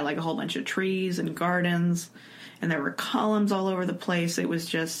 It had like a whole bunch of trees and gardens, and there were columns all over the place. It was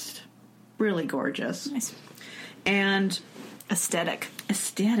just really gorgeous. Nice. And aesthetic.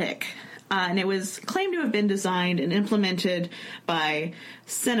 And it was claimed to have been designed and implemented by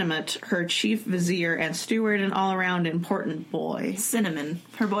Cinnamut, her chief vizier and steward, and all-around important boy. Cinnamon,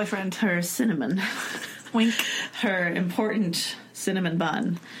 her boyfriend. Her cinnamon. Wink. Her important cinnamon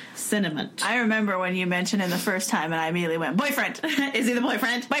bun. Cinnamut. I remember when you mentioned it the first time, and I immediately went, boyfriend. Is he the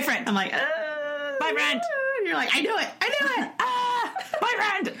boyfriend? Boyfriend. I'm like, boyfriend. And you're like, I knew it.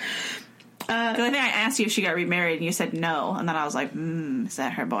 Boyfriend. Because I think I asked you if she got remarried, and you said no. And then I was like, is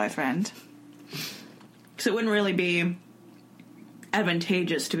that her boyfriend? So it wouldn't really be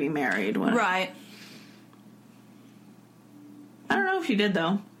advantageous to be married. Right. I don't know if she did,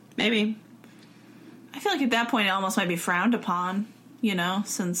 though. Maybe. I feel like at that point it almost might be frowned upon, you know,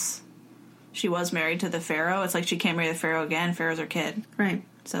 since she was married to the pharaoh. It's like she can't marry the pharaoh again. Pharaoh's her kid. Right.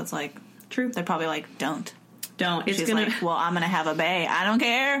 So it's like, true. They're probably like, don't. It's like, well, I'm going to have a bae. I don't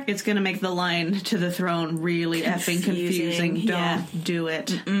care. It's going to make the line to the throne really effing confusing. Don't do it.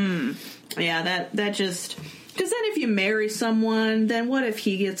 Mm-mm. Yeah, that just... Because then if you marry someone, then what if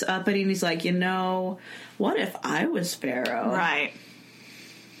he gets uppity and he's like, what if I was pharaoh? Right.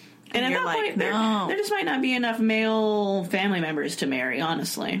 And at that like, point, there just might not be enough male family members to marry,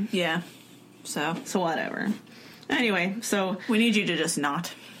 honestly. Yeah. So whatever. Anyway, so... We need you to just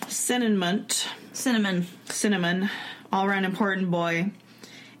not. Cinnamon, all-around important boy.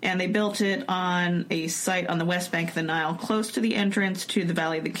 And they built it on a site on the west bank of the Nile, close to the entrance to the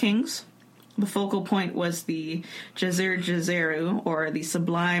Valley of the Kings. The focal point was the Djeser Djeseru, or the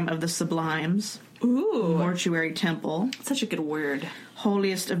Sublime of the Sublimes. Ooh. Mortuary temple. Such a good word.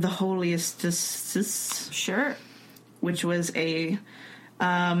 Holiest of the holiest. Sure. Which was a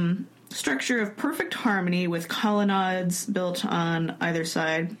structure of perfect harmony with colonnades built on either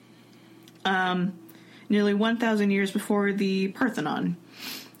side. Nearly 1,000 years before the Parthenon,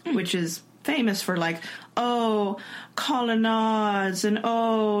 which is famous for oh, colonnades and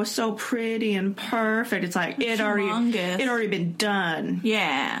oh, so pretty and perfect. It's like it already been done.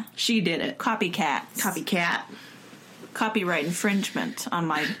 Yeah. She did it. Copycat. Copyright infringement on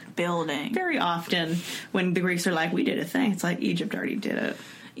my building. Very often when the Greeks are like, we did a thing, it's like Egypt already did it.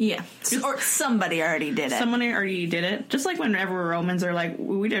 Yeah. Or somebody already did it. Someone already did it. Just like whenever Romans are like,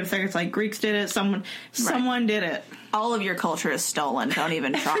 we did a thing, it's like Greeks did it, someone did it. All of your culture is stolen. Don't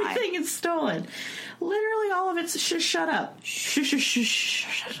even try. Everything is stolen. Literally all of it's shut up. Shh.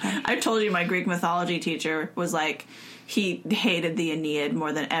 I told you my Greek mythology teacher was like, he hated the Aeneid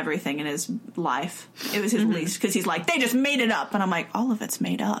more than everything in his life. It was his least, because he's like, they just made it up. And I'm like, all of it's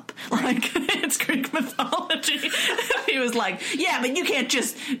made up. Like, it's Greek mythology. He was like, yeah, but you can't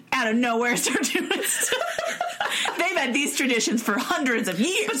just out of nowhere start doing stuff. They've had these traditions for hundreds of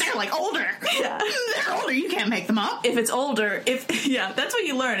years. But they're like older. Yeah. They're older. You can't make them up. If it's older, that's what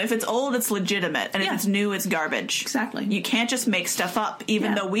you learn. If it's old, it's legitimate. And if it's new, it's garbage. Exactly. You can't just make stuff up,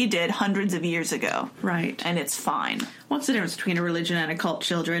 even though we did hundreds of years ago. Right. And it's fine. What's the difference between a religion and a cult,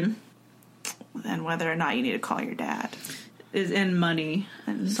 children? And whether or not you need to call your dad. Is in money,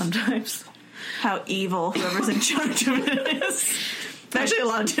 and sometimes. How evil whoever's in charge of it is. There's actually a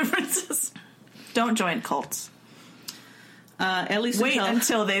lot of differences. Don't join cults. At least wait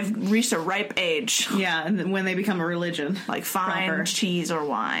until they've reached a ripe age. Yeah, and when they become a religion. Like fine cheese or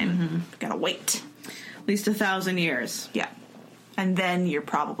wine. Mm-hmm. Gotta wait. At least 1,000 years. Yeah. And then you're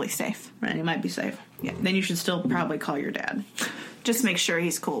probably safe. Right, you might be safe. Yeah. Then you should still probably call your dad. Just make sure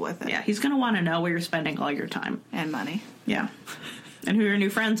he's cool with it. Yeah, he's going to want to know where you're spending all your time. And money. Yeah. And who your new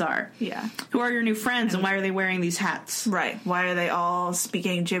friends are. Yeah. Who are your new friends and why are they wearing these hats? Right. Why are they all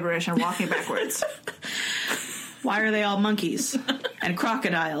speaking gibberish and walking backwards? Why are they all monkeys and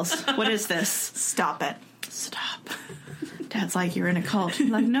crocodiles? What is this? Stop it. Stop. Dad's like, you're in a cult. I'm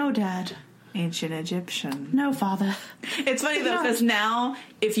like, no, Dad. Ancient Egyptian. No, Father. It's funny, though, because now,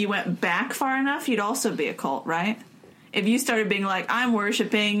 if you went back far enough, you'd also be a cult, right? If you started being like, I'm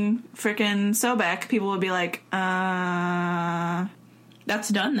worshipping frickin' Sobek, people would be like, That's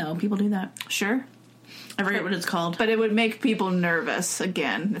done, though. People do that. Sure. I forget what it's called. But it would make people nervous,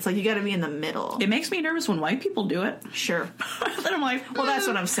 again. It's like, you gotta be in the middle. It makes me nervous when white people do it. Sure. Then I'm like, well, that's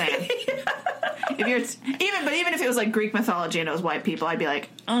what I'm saying. If you're even if it was like Greek mythology and it was white people, I'd be like,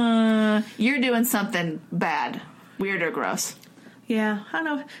 you're doing something bad, weird or gross. Yeah, I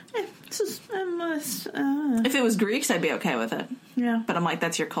don't know. If it was Greeks, I'd be okay with it. Yeah. But I'm like,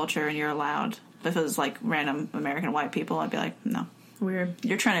 that's your culture and you're allowed. But if it was like random American white people, I'd be like, no. Weird.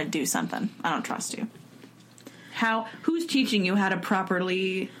 You're trying to do something. I don't trust you. Who's teaching you how to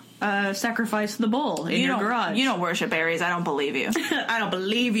properly sacrifice the bull in your garage? You don't worship Aries. I don't believe you. I don't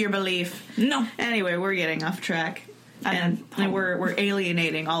believe your belief. No. Anyway, we're getting off track. And we're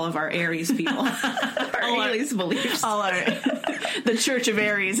alienating all of our Aries people. our Aries beliefs. The Church of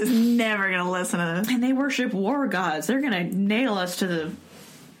Aries is never going to listen to this. And they worship war gods. They're going to nail us to the...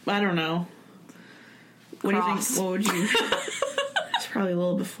 I don't know. What Cross. do you think? What would you... It's probably a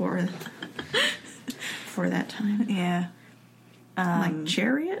little before that time. Yeah. Like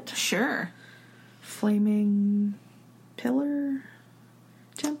chariot? Sure. Flaming pillar?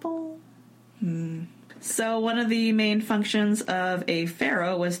 Temple? So one of the main functions of a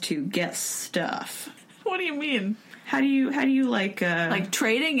pharaoh was to get stuff. What do you mean? How do you like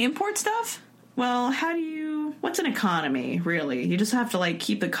trading import stuff? Well, what's an economy, really? You just have to like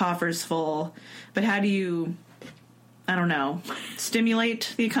keep the coffers full, but how do you, I don't know,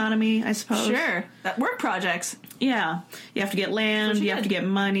 stimulate the economy, I suppose? Sure. Work projects. Yeah. You have to get land, you have to get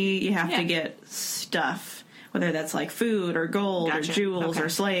money, you have to get stuff. Whether that's like food or gold or jewels or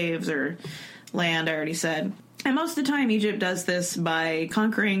slaves or land, I already said. And most of the time Egypt does this by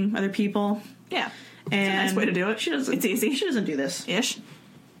conquering other people. Yeah. And it's a nice way to do it. It's easy. She doesn't do this. Ish.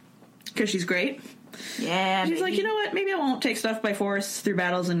 Because she's great. Yeah. She's like, you know what? Maybe I won't take stuff by force through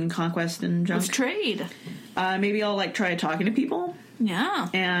battles and conquest and junk. Let's trade. Maybe I'll like try talking to people. Yeah.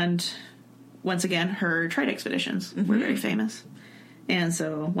 And once again, her trade expeditions were very famous. And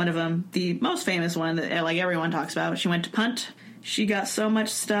so one of them, the most famous one that like everyone talks about, she went to Punt. She got so much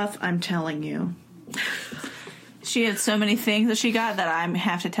stuff, I'm telling you. She had so many things that she got that I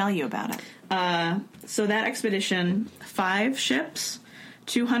have to tell you about it. So that expedition, 5 ships,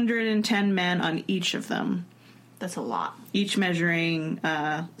 210 men on each of them. That's a lot. Each measuring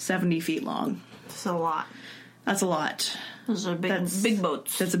 70 feet long. That's a lot. That's a lot. Those are big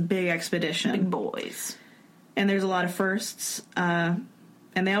boats. That's a big expedition. Big boys. And there's a lot of firsts. And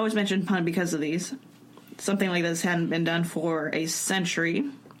they always mention Punt because of these. Something like this hadn't been done for a century.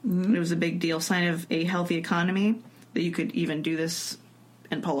 Mm-hmm. It was a big deal, sign of a healthy economy, that you could even do this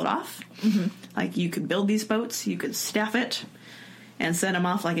and pull it off. Mm-hmm. Like, you could build these boats, you could staff it, and send them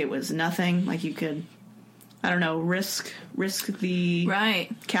off like it was nothing. Like, you could, I don't know, risk the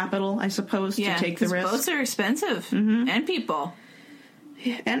capital, I suppose, to take the risk. Boats are expensive, and people.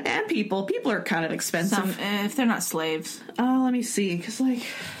 Yeah, and people are kind of expensive. If they're not slaves. Oh, let me see, because, like,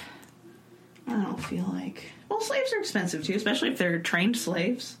 I don't feel like... Well, slaves are expensive, too, especially if they're trained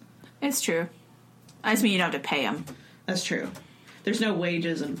slaves. It's true. I just mean you don't have to pay them. That's true. There's no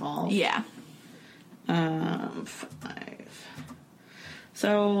wages involved. Yeah. 5.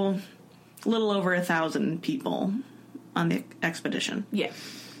 So, a little over 1,000 people on the expedition. Yeah.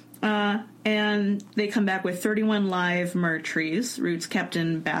 And they come back with 31 live myrrh trees, roots kept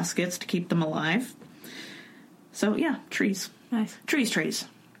in baskets to keep them alive. So, yeah, trees. Nice. Trees.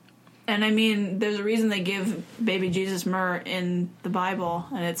 And I mean, there's a reason they give baby Jesus myrrh in the Bible,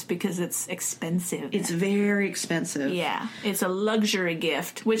 and it's because it's expensive. It's very expensive. Yeah. It's a luxury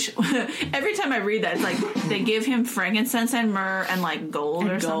gift, which every time I read that, it's like they give him frankincense and myrrh and like gold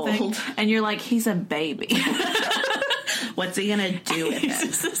or something. And you're like, he's a baby. What's he gonna do with it?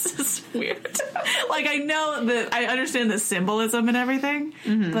 This is weird. Like, I know that I understand the symbolism and everything,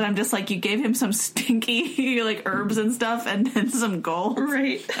 but I'm just like, you gave him some stinky like herbs and stuff, and then some gold,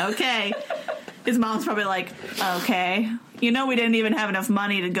 right? Okay. His mom's probably like, okay, you know, we didn't even have enough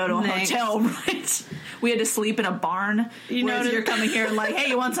money to go to a hotel, right? We had to sleep in a barn. You know, you're coming here and like, hey,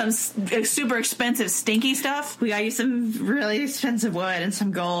 you want some super expensive stinky stuff? We got you some really expensive wood and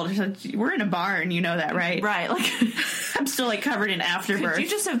some gold. We're in a barn, you know that, right? Right. Like, I'm still like covered in afterbirth. Could you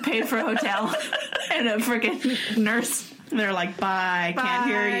just have paid for a hotel and a freaking nurse? And they're like, bye, can't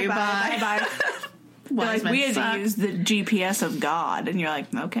hear you, bye. Like, we had to use the GPS of God, and you're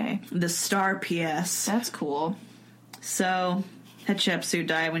like, okay. The star PS. That's cool. So, Hatshepsut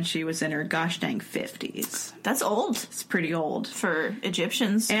died when she was in her gosh dang 50s. That's old. It's pretty old. For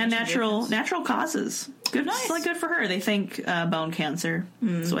Egyptians. And natural causes. Good, nice. Like, good for her. They think bone cancer.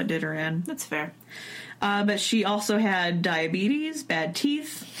 That's what did her in. That's fair. But she also had diabetes, bad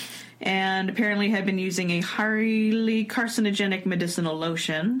teeth, and apparently had been using a highly carcinogenic medicinal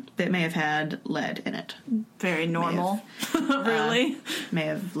lotion that may have had lead in it. Very normal. Really? May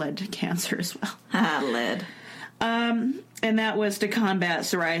have led to cancer as well. Lead. And that was to combat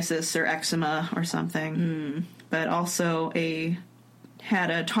psoriasis or eczema or something. But also had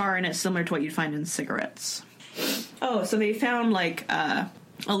a tar in it similar to what you'd find in cigarettes. Oh, so they found like a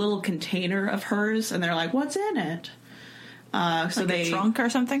little container of hers, and they're like, what's in it? So like a trunk or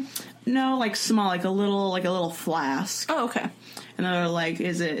something? No, like small, like a little flask. Oh, okay. And they're like,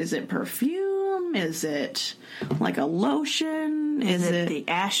 is it perfume? Is it like a lotion? Is it the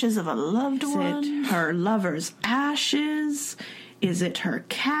ashes of a loved one? Is it her lover's ashes? Is it her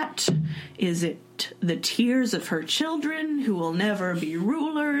cat? Is it the tears of her children who will never be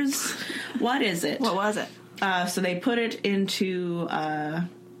rulers? What is it? What was it? So they put it into...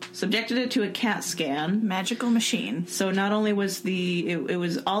 subjected it to a CAT scan. Magical machine. So not only was it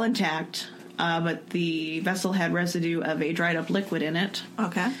was all intact, but the vessel had residue of a dried up liquid in it.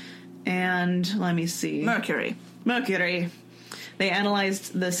 Okay. And let me see. Mercury. They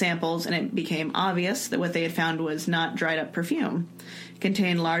analyzed the samples, and it became obvious that what they had found was not dried up perfume. It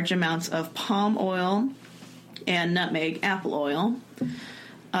contained large amounts of palm oil and nutmeg apple oil.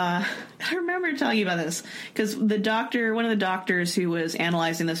 I remember telling you about this because one of the doctors who was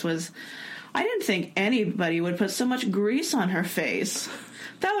analyzing this was, I didn't think anybody would put so much grease on her face.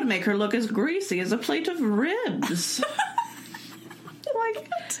 That would make her look as greasy as a plate of ribs. Like,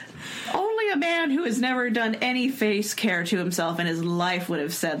 only a man who has never done any face care to himself in his life would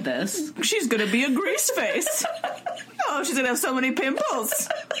have said this. She's gonna be a grease face. Oh, she's gonna have so many pimples.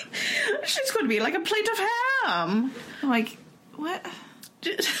 She's gonna be like a plate of ham. I'm like, what?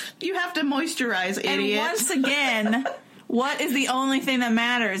 You have to moisturize, idiot. And once again, what is the only thing that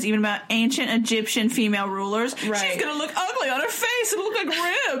matters, even about ancient Egyptian female rulers? Right. She's gonna look ugly on her face and look like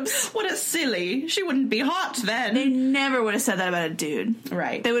ribs. What a silly. She wouldn't be hot then. They never would have said that about a dude.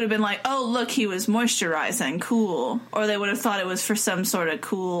 Right. They would have been like, oh, look, he was moisturizing. Cool. Or they would have thought it was for some sort of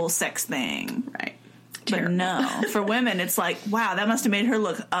cool sex thing. Right. But Terrible. no. For women, it's like, wow, that must have made her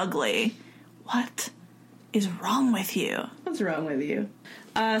look ugly. What is wrong with you? What's wrong with you?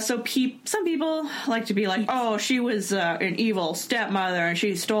 Some people like to be like, oh, she was an evil stepmother and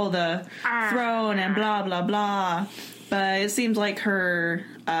she stole the throne and blah, blah, blah. But it seems like her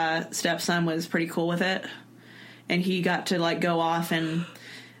stepson was pretty cool with it. And he got to, like, go off and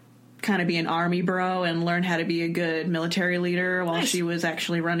kind of be an army bro and learn how to be a good military leader while she was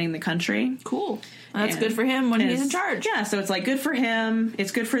actually running the country. Cool. That's good for him when he's in charge. Yeah, so it's like good for him.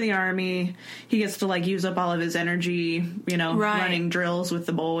 It's good for the army. He gets to like use up all of his energy, running drills with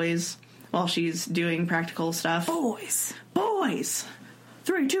the boys while she's doing practical stuff. Boys.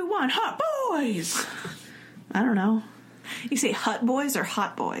 3, 2, 1, hot boys. I don't know. You say hut boys or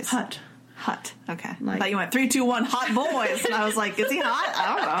hot boys? Hut. Okay. Like, I thought you went 3, 2, 1, hot boys. And I was like, is he hot?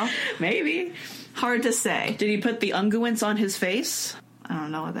 I don't know. Maybe. Hard to say. Did he put the unguents on his face? I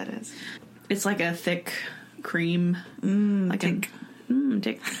don't know what that is. It's like a thick cream. Tick.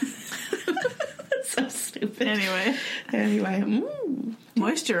 That's so stupid. Anyway.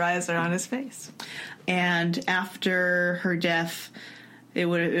 Moisturizer on his face. And after her death, it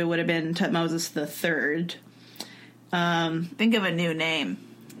would have been Tutmosis the Third. Think of a new name.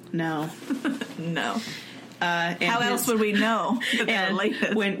 No. No. How else would we know that they're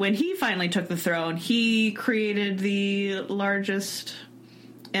related? When he finally took the throne, he created the largest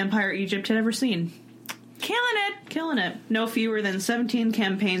empire Egypt had ever seen. Killing it. No fewer than 17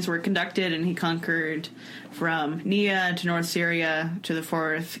 campaigns were conducted, and he conquered from Nia to North Syria to the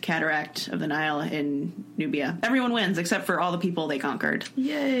fourth cataract of the Nile in Nubia. Everyone wins except for all the people they conquered.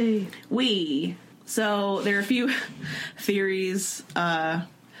 Yay. So there are a few theories on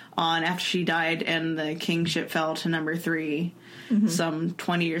after she died and the kingship fell to number 3, some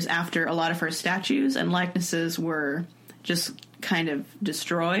 20 years after. A lot of her statues and likenesses were just kind of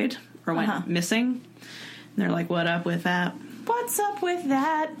destroyed or went missing. And they're like, what up with that? What's up with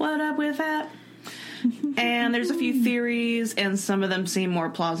that? What up with that? And there's a few theories, and some of them seem more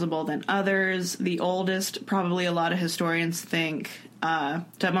plausible than others. The oldest, probably a lot of historians think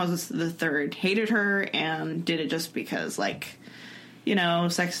Tutmosis III hated her and did it just because,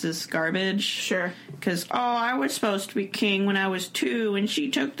 sexist garbage. Sure. Because, I was supposed to be king when I was 2, and she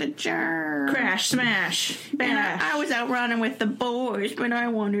took the germ. Crash, smash, bash. And I was out running with the boys, but I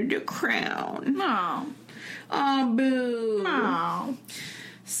wanted the crown. No. Oh, boo. No.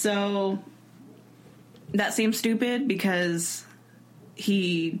 So, that seems stupid because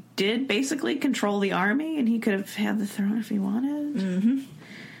he did basically control the army, and he could have had the throne if he wanted. Mm-hmm.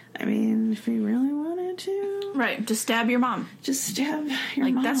 I mean, if he really wanted to. Right, just stab your mom. Just stab your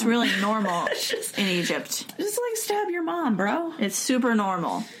mom. That's really normal in Egypt. Just, stab your mom, bro. It's super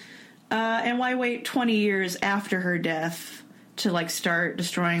normal. And why wait 20 years after her death to, start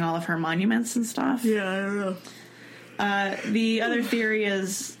destroying all of her monuments and stuff? Yeah, I don't know. The other theory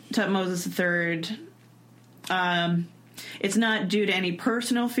is Tutmosis III. It's not due to any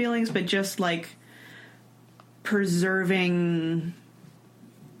personal feelings, but just, preserving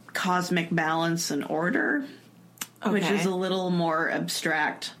cosmic balance and order, which is a little more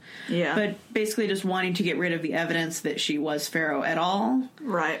abstract. Yeah. But basically just wanting to get rid of the evidence that she was pharaoh at all.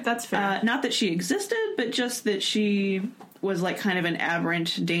 Right, that's fair. Not that she existed, but just that she was kind of an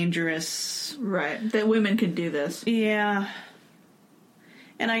aberrant, dangerous... Right, that women could do this. Yeah.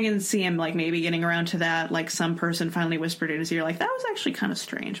 And I can see him, maybe getting around to that. Some person finally whispered in his ear, that was actually kind of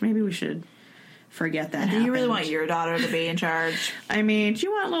strange. Maybe we should forget that. Do you really want your daughter to be in charge? I mean, do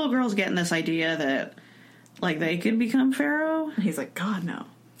you want little girls getting this idea that, they could become pharaoh? And he's like, God, no.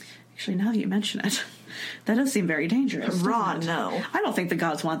 Actually, now that you mention it, that does seem very dangerous. Raw, no. I don't think the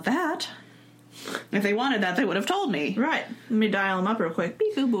gods want that. If they wanted that, they would have told me. Right. Let me dial them up real quick.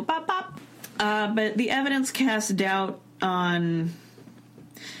 Beep, boop, boop, bop, bop. But the evidence casts doubt on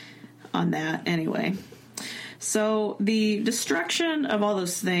that anyway. So the destruction of all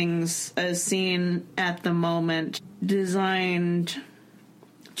those things as seen at the moment, designed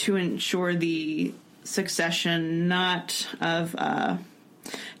to ensure the succession not of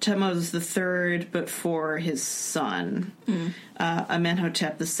Tutmosis III, but for his son,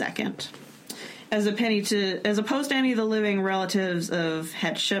 Amenhotep II. As opposed to any of the living relatives of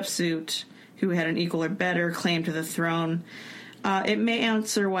Hatshepsut, who had an equal or better claim to the throne, it may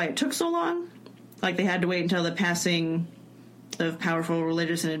answer why it took so long. They had to wait until the passing of powerful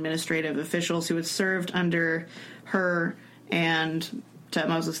religious and administrative officials who had served under her, and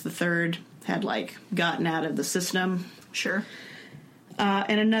Tutmosis III had, gotten out of the system. Sure.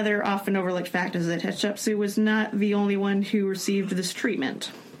 And another often overlooked fact is that Hatshepsut was not the only one who received this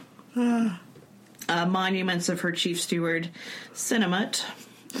treatment. Monuments of her chief steward, Cinnamon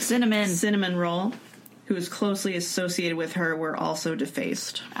Roll, who was closely associated with her, were also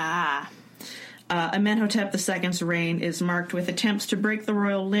defaced. Amenhotep II's reign is marked with attempts to break the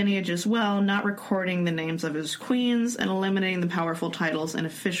royal lineage as well, not recording the names of his queens and eliminating the powerful titles and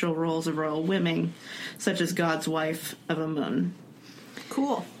official roles of royal women, such as God's wife of Amun.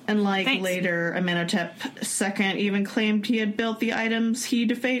 Cool. And Thanks. later, Amenhotep II even claimed he had built the items he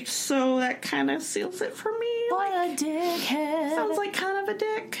defaced, so that kind of seals it for me. What a dickhead. Sounds like kind of a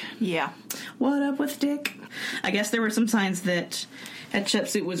dick. Yeah. What up with Dick? I guess there were some signs that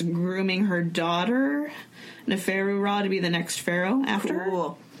Hatshepsut was grooming her daughter, Neferu-Ra, to be the next pharaoh after her.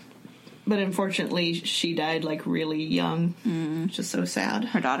 Cool. But unfortunately, she died, really young, which is so sad.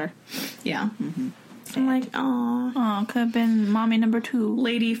 Her daughter. Yeah. Mm-hmm. I'm like, aw. Oh, could have been mommy number 2.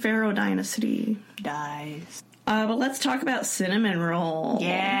 Lady Pharaoh Dynasty. Dies. But let's talk about cinnamon roll.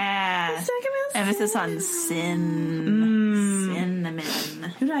 Yeah. Let's talk about Emphasis on cinnamon.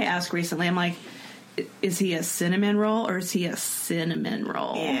 Who did I ask recently? I'm like, is he a cinnamon roll or is he a cinnamon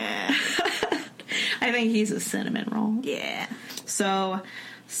roll? Yeah. I think he's a cinnamon roll. Yeah. So,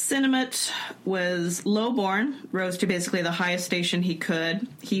 Sinnamut was lowborn, rose to basically the highest station he could.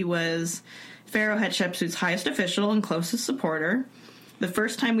 He was Pharaoh Hatshepsut's highest official and closest supporter. The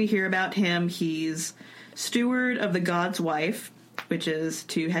first time we hear about him, he's steward of the god's wife, which is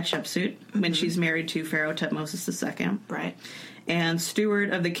to Hatshepsut, when she's married to Pharaoh Thutmose II. Right. And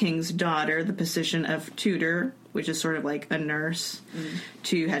steward of the king's daughter, the position of tutor, which is sort of like a nurse,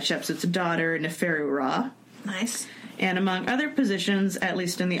 to Hatshepsut's daughter, Neferu-Ra. Nice. And among other positions, at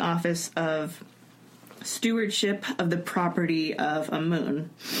least in the office of stewardship of the property of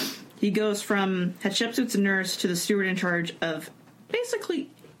Amun. He goes from Hatshepsut's nurse to the steward in charge of basically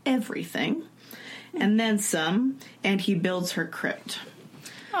everything, and then some, and he builds her crypt.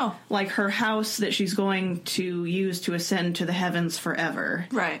 Oh. Like her house that she's going to use to ascend to the heavens forever.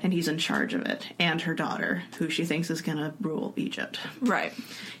 Right. And he's in charge of it. And her daughter, who she thinks is going to rule Egypt. Right.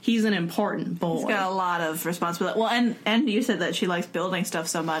 He's an important boy. He's got a lot of responsibility. Well, and you said that she likes building stuff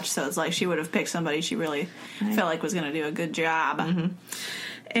so much, so it's like she would have picked somebody she really felt like was going to do a good job. Mm-hmm.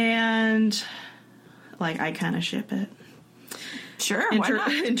 And, I kind of ship it. Sure, why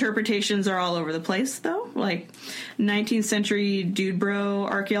not? Interpretations are all over the place, though. 19th century dude bro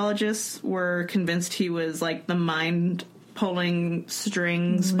archaeologists were convinced he was, the mind pulling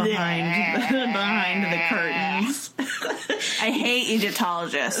strings behind the curtains. I hate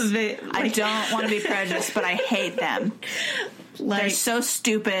Egyptologists. I don't want to be prejudiced, but I hate them. They're so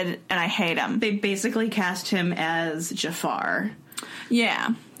stupid, and I hate them. They basically cast him as Jafar.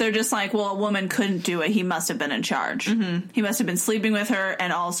 Yeah. They're just like, well, a woman couldn't do it. He must have been in charge. Mm-hmm. He must have been sleeping with her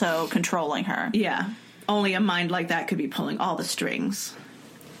and also controlling her. Yeah. Only a mind like that could be pulling all the strings.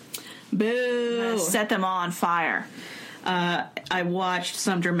 Boo! Set them all on fire. I watched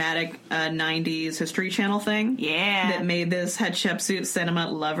some dramatic 90s History Channel thing. Yeah. That made this Hatshepsut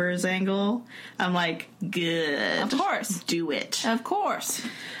Sinnamut lovers angle. I'm like, good. Of course. Do it. Of course.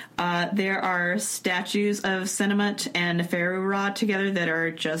 There are statues of Sinnamut and Neferu-Ra together that are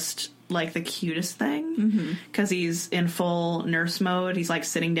just the cutest thing. Because he's in full nurse mode. He's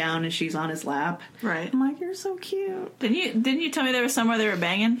sitting down and she's on his lap. Right. I'm like, you're so cute. Didn't you tell me there was somewhere they were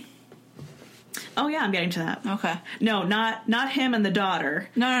banging? Oh yeah, I'm getting to that. Okay. No, not him and the daughter.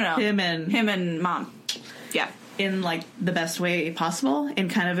 No. Him and mom. Yeah. In the best way possible, in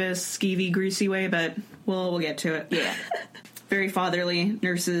kind of a skeevy, greasy way, but we'll get to it. Yeah. Very fatherly.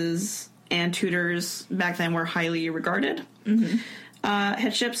 Nurses and tutors back then were highly regarded. Mm-hmm.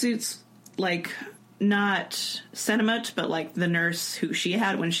 Hatshepsut's not Sinnamut, but the nurse who she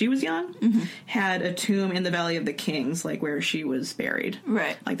had when she was young, had a tomb in the Valley of the Kings, where she was buried.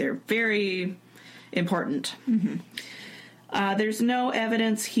 Right. They're very important. Mm-hmm. There's no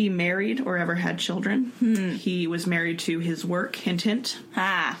evidence he married or ever had children. He was married to his work, hint, hint.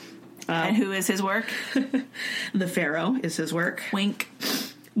 And who is his work? The pharaoh is his work. Wink.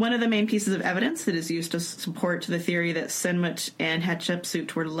 One of the main pieces of evidence that is used to support the theory that Sinnamut and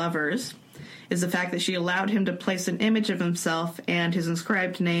Hatshepsut were lovers is the fact that she allowed him to place an image of himself and his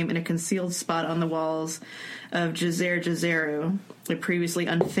inscribed name in a concealed spot on the walls of Djeser Djeseru, a previously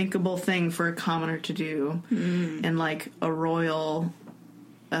unthinkable thing for a commoner to do in a royal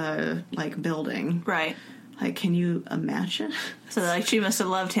building. Right. Can you imagine? So, she must have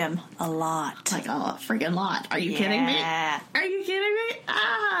loved him a lot. A freaking lot. Are you kidding me? Are you kidding me?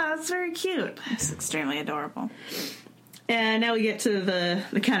 That's very cute. It's extremely adorable. And now we get to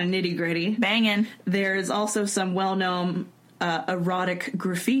the kind of nitty-gritty. Banging. There's also some well-known erotic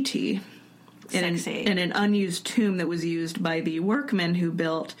graffiti in an unused tomb that was used by the workmen who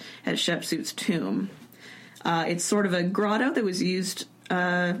built Hatshepsut's tomb. It's sort of a grotto that was used...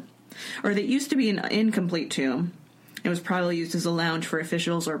 or that used to be an incomplete tomb. It was probably used as a lounge for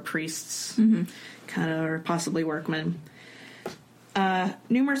officials or priests, or possibly workmen.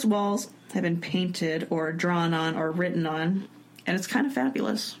 Numerous walls have been painted or drawn on or written on, and it's kind of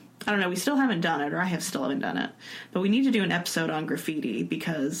fabulous. I don't know, we still haven't done it, or I still haven't done it, but we need to do an episode on graffiti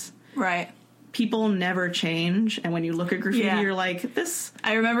because people never change, and when you look at graffiti, you're like, this...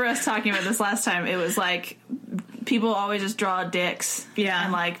 I remember us talking about this last time. It was like, people always just draw dicks. Yeah.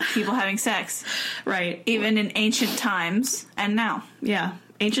 And, like, people having sex. Right. Even in ancient times, and now. Yeah.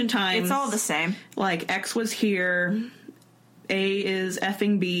 Ancient times. It's all the same. Like, X was here, A is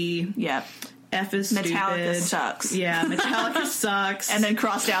effing B. Yep. F is stupid. Metallica sucks. Yeah, Metallica sucks. And then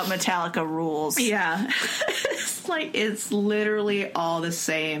crossed out Metallica rules. Yeah. It's like, it's literally all the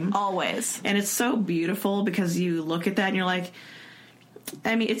same. Always. And it's so beautiful because you look at that and you're like,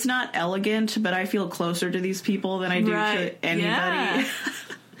 I mean, it's not elegant, but I feel closer to these people than I do to anybody. Yeah.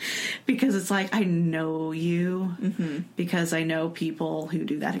 Because it's like, I know you. Mm-hmm. Because I know people who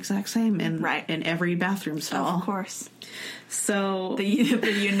do that exact same in every bathroom stall. Of course. So the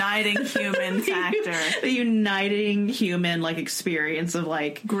uniting human factor, the uniting human like experience of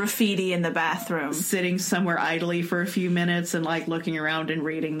like graffiti in the bathroom, sitting somewhere idly for a few minutes and like looking around and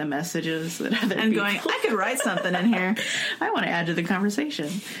reading the messages that other and people... going, I could write something in here. I want to add to the conversation.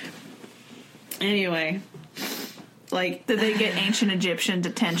 Anyway, like, did they get ancient Egyptian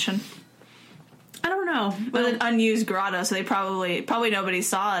detention? I don't know. But an unused grotto, so they probably nobody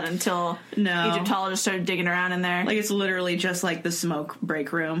saw it until Egyptologists started digging around in there. Like, it's literally just like the smoke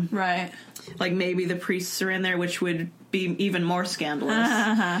break room. Right. Like, maybe the priests are in there, which would be even more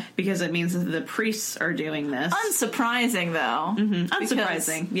scandalous. Because it means that the priests are doing this. Unsurprising, though. Mm-hmm.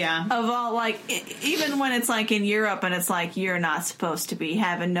 Unsurprising, yeah. Of all, like, even when it's, like, in Europe and it's like, you're not supposed to be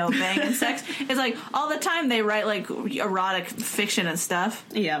having no banging sex. It's like, all the time they write, like, erotic fiction and stuff.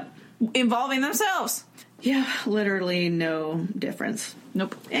 Yeah. Involving themselves. Yeah, literally no difference.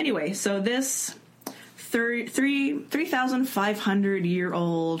 Nope. Anyway, so this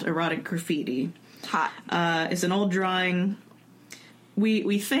 3,500-year-old erotic graffiti is an old drawing,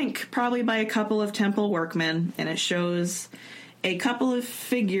 we think probably by a couple of temple workmen, and it shows a couple of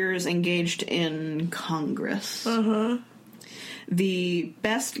figures engaged in Congress. Uh-huh. The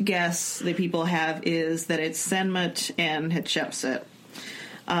best guess that people have is that it's Senmut and Hatshepsut.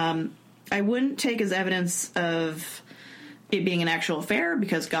 I wouldn't take as evidence of it being an actual affair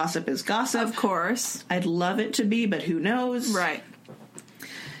because gossip is gossip. Of course. I'd love it to be, but who knows? Right.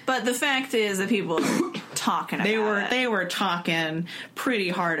 But the fact is that people are talking about it. They were talking pretty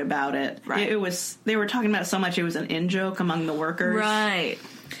hard about it. Right. They were talking about it so much it was an in-joke among the workers. Right.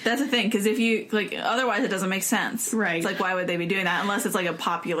 That's the thing, because if you, like, otherwise it doesn't make sense. Right. It's like, why would they be doing that unless it's, like, a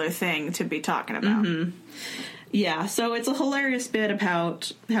popular thing to be talking about? Mm-hmm. Yeah, so it's a hilarious bit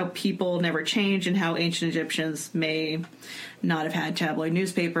about how people never change and how ancient Egyptians may not have had tabloid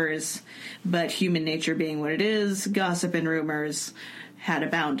newspapers, but human nature being what it is, gossip and rumors had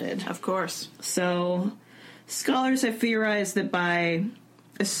abounded. Of course. So scholars have theorized that by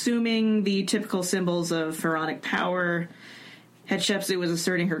assuming the typical symbols of pharaonic power, Hatshepsut was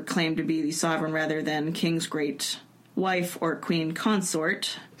asserting her claim to be the sovereign rather than king's great wife or queen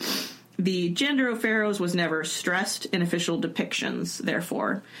consort. The gender of pharaohs was never stressed in official depictions,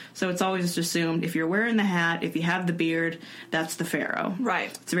 therefore. So it's always just assumed if you're wearing the hat, if you have the beard, that's the pharaoh.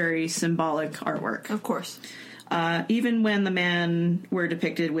 Right. It's very symbolic artwork. Of course. Even when the men were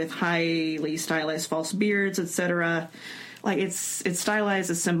depicted with highly stylized false beards, etc., like it's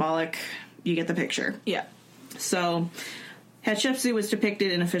stylized as symbolic. You get the picture. Yeah. So Hatshepsut was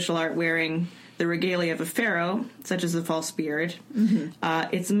depicted in official art wearing the regalia of a pharaoh, such as the false beard.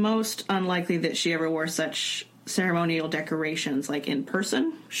 Mm-hmm. It's most unlikely that she ever wore such ceremonial decorations, like in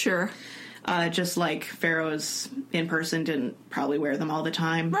person. Sure. Just like pharaohs in person didn't probably wear them all the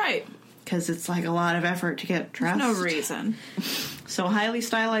time. Right. Because it's like a lot of effort to get dressed. There's no reason. So highly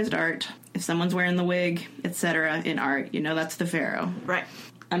stylized art, if someone's wearing the wig, etc. in art, you know that's the pharaoh. Right.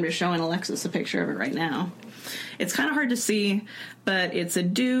 I'm just showing Alexis a picture of it right now. It's kind of hard to see, but it's a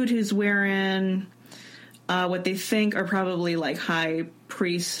dude who's wearing what they think are probably like high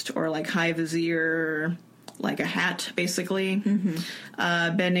priest or like high vizier, like a hat, basically,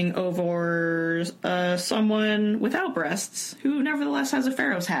 bending over someone without breasts who nevertheless has a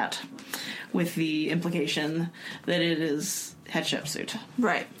pharaoh's hat, with the implication that it is Hatshepsut.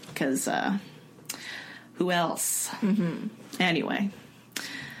 Right. Because who else? Mm-hmm. Anyway.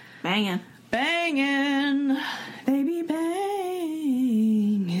 Banging. Banging, baby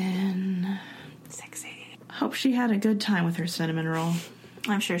banging. Sexy. Hope she had a good time with her cinnamon roll.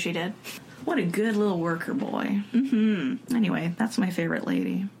 I'm sure she did. What a good little worker boy. Mm-hmm. Anyway, that's my favorite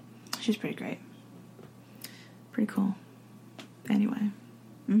lady. She's pretty great. Pretty cool. Anyway.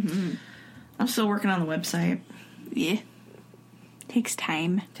 Mm-hmm. I'm still working on the website. Yeah. Takes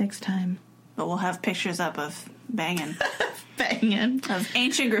time. Takes time. But we'll have pictures up of banging. Banging. Of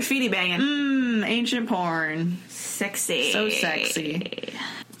ancient graffiti banging. Ancient porn. Sexy. So sexy.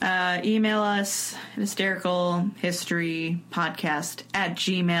 Email us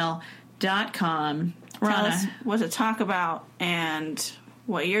hystericalhistorypodcast@gmail.com. Tell us what to talk about and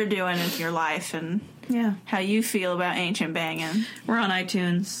what you're doing in your life and how you feel about ancient banging. We're on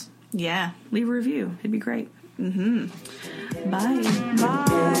iTunes. Yeah. Leave a review. It'd be great. Mm-hmm. Bye. Bye.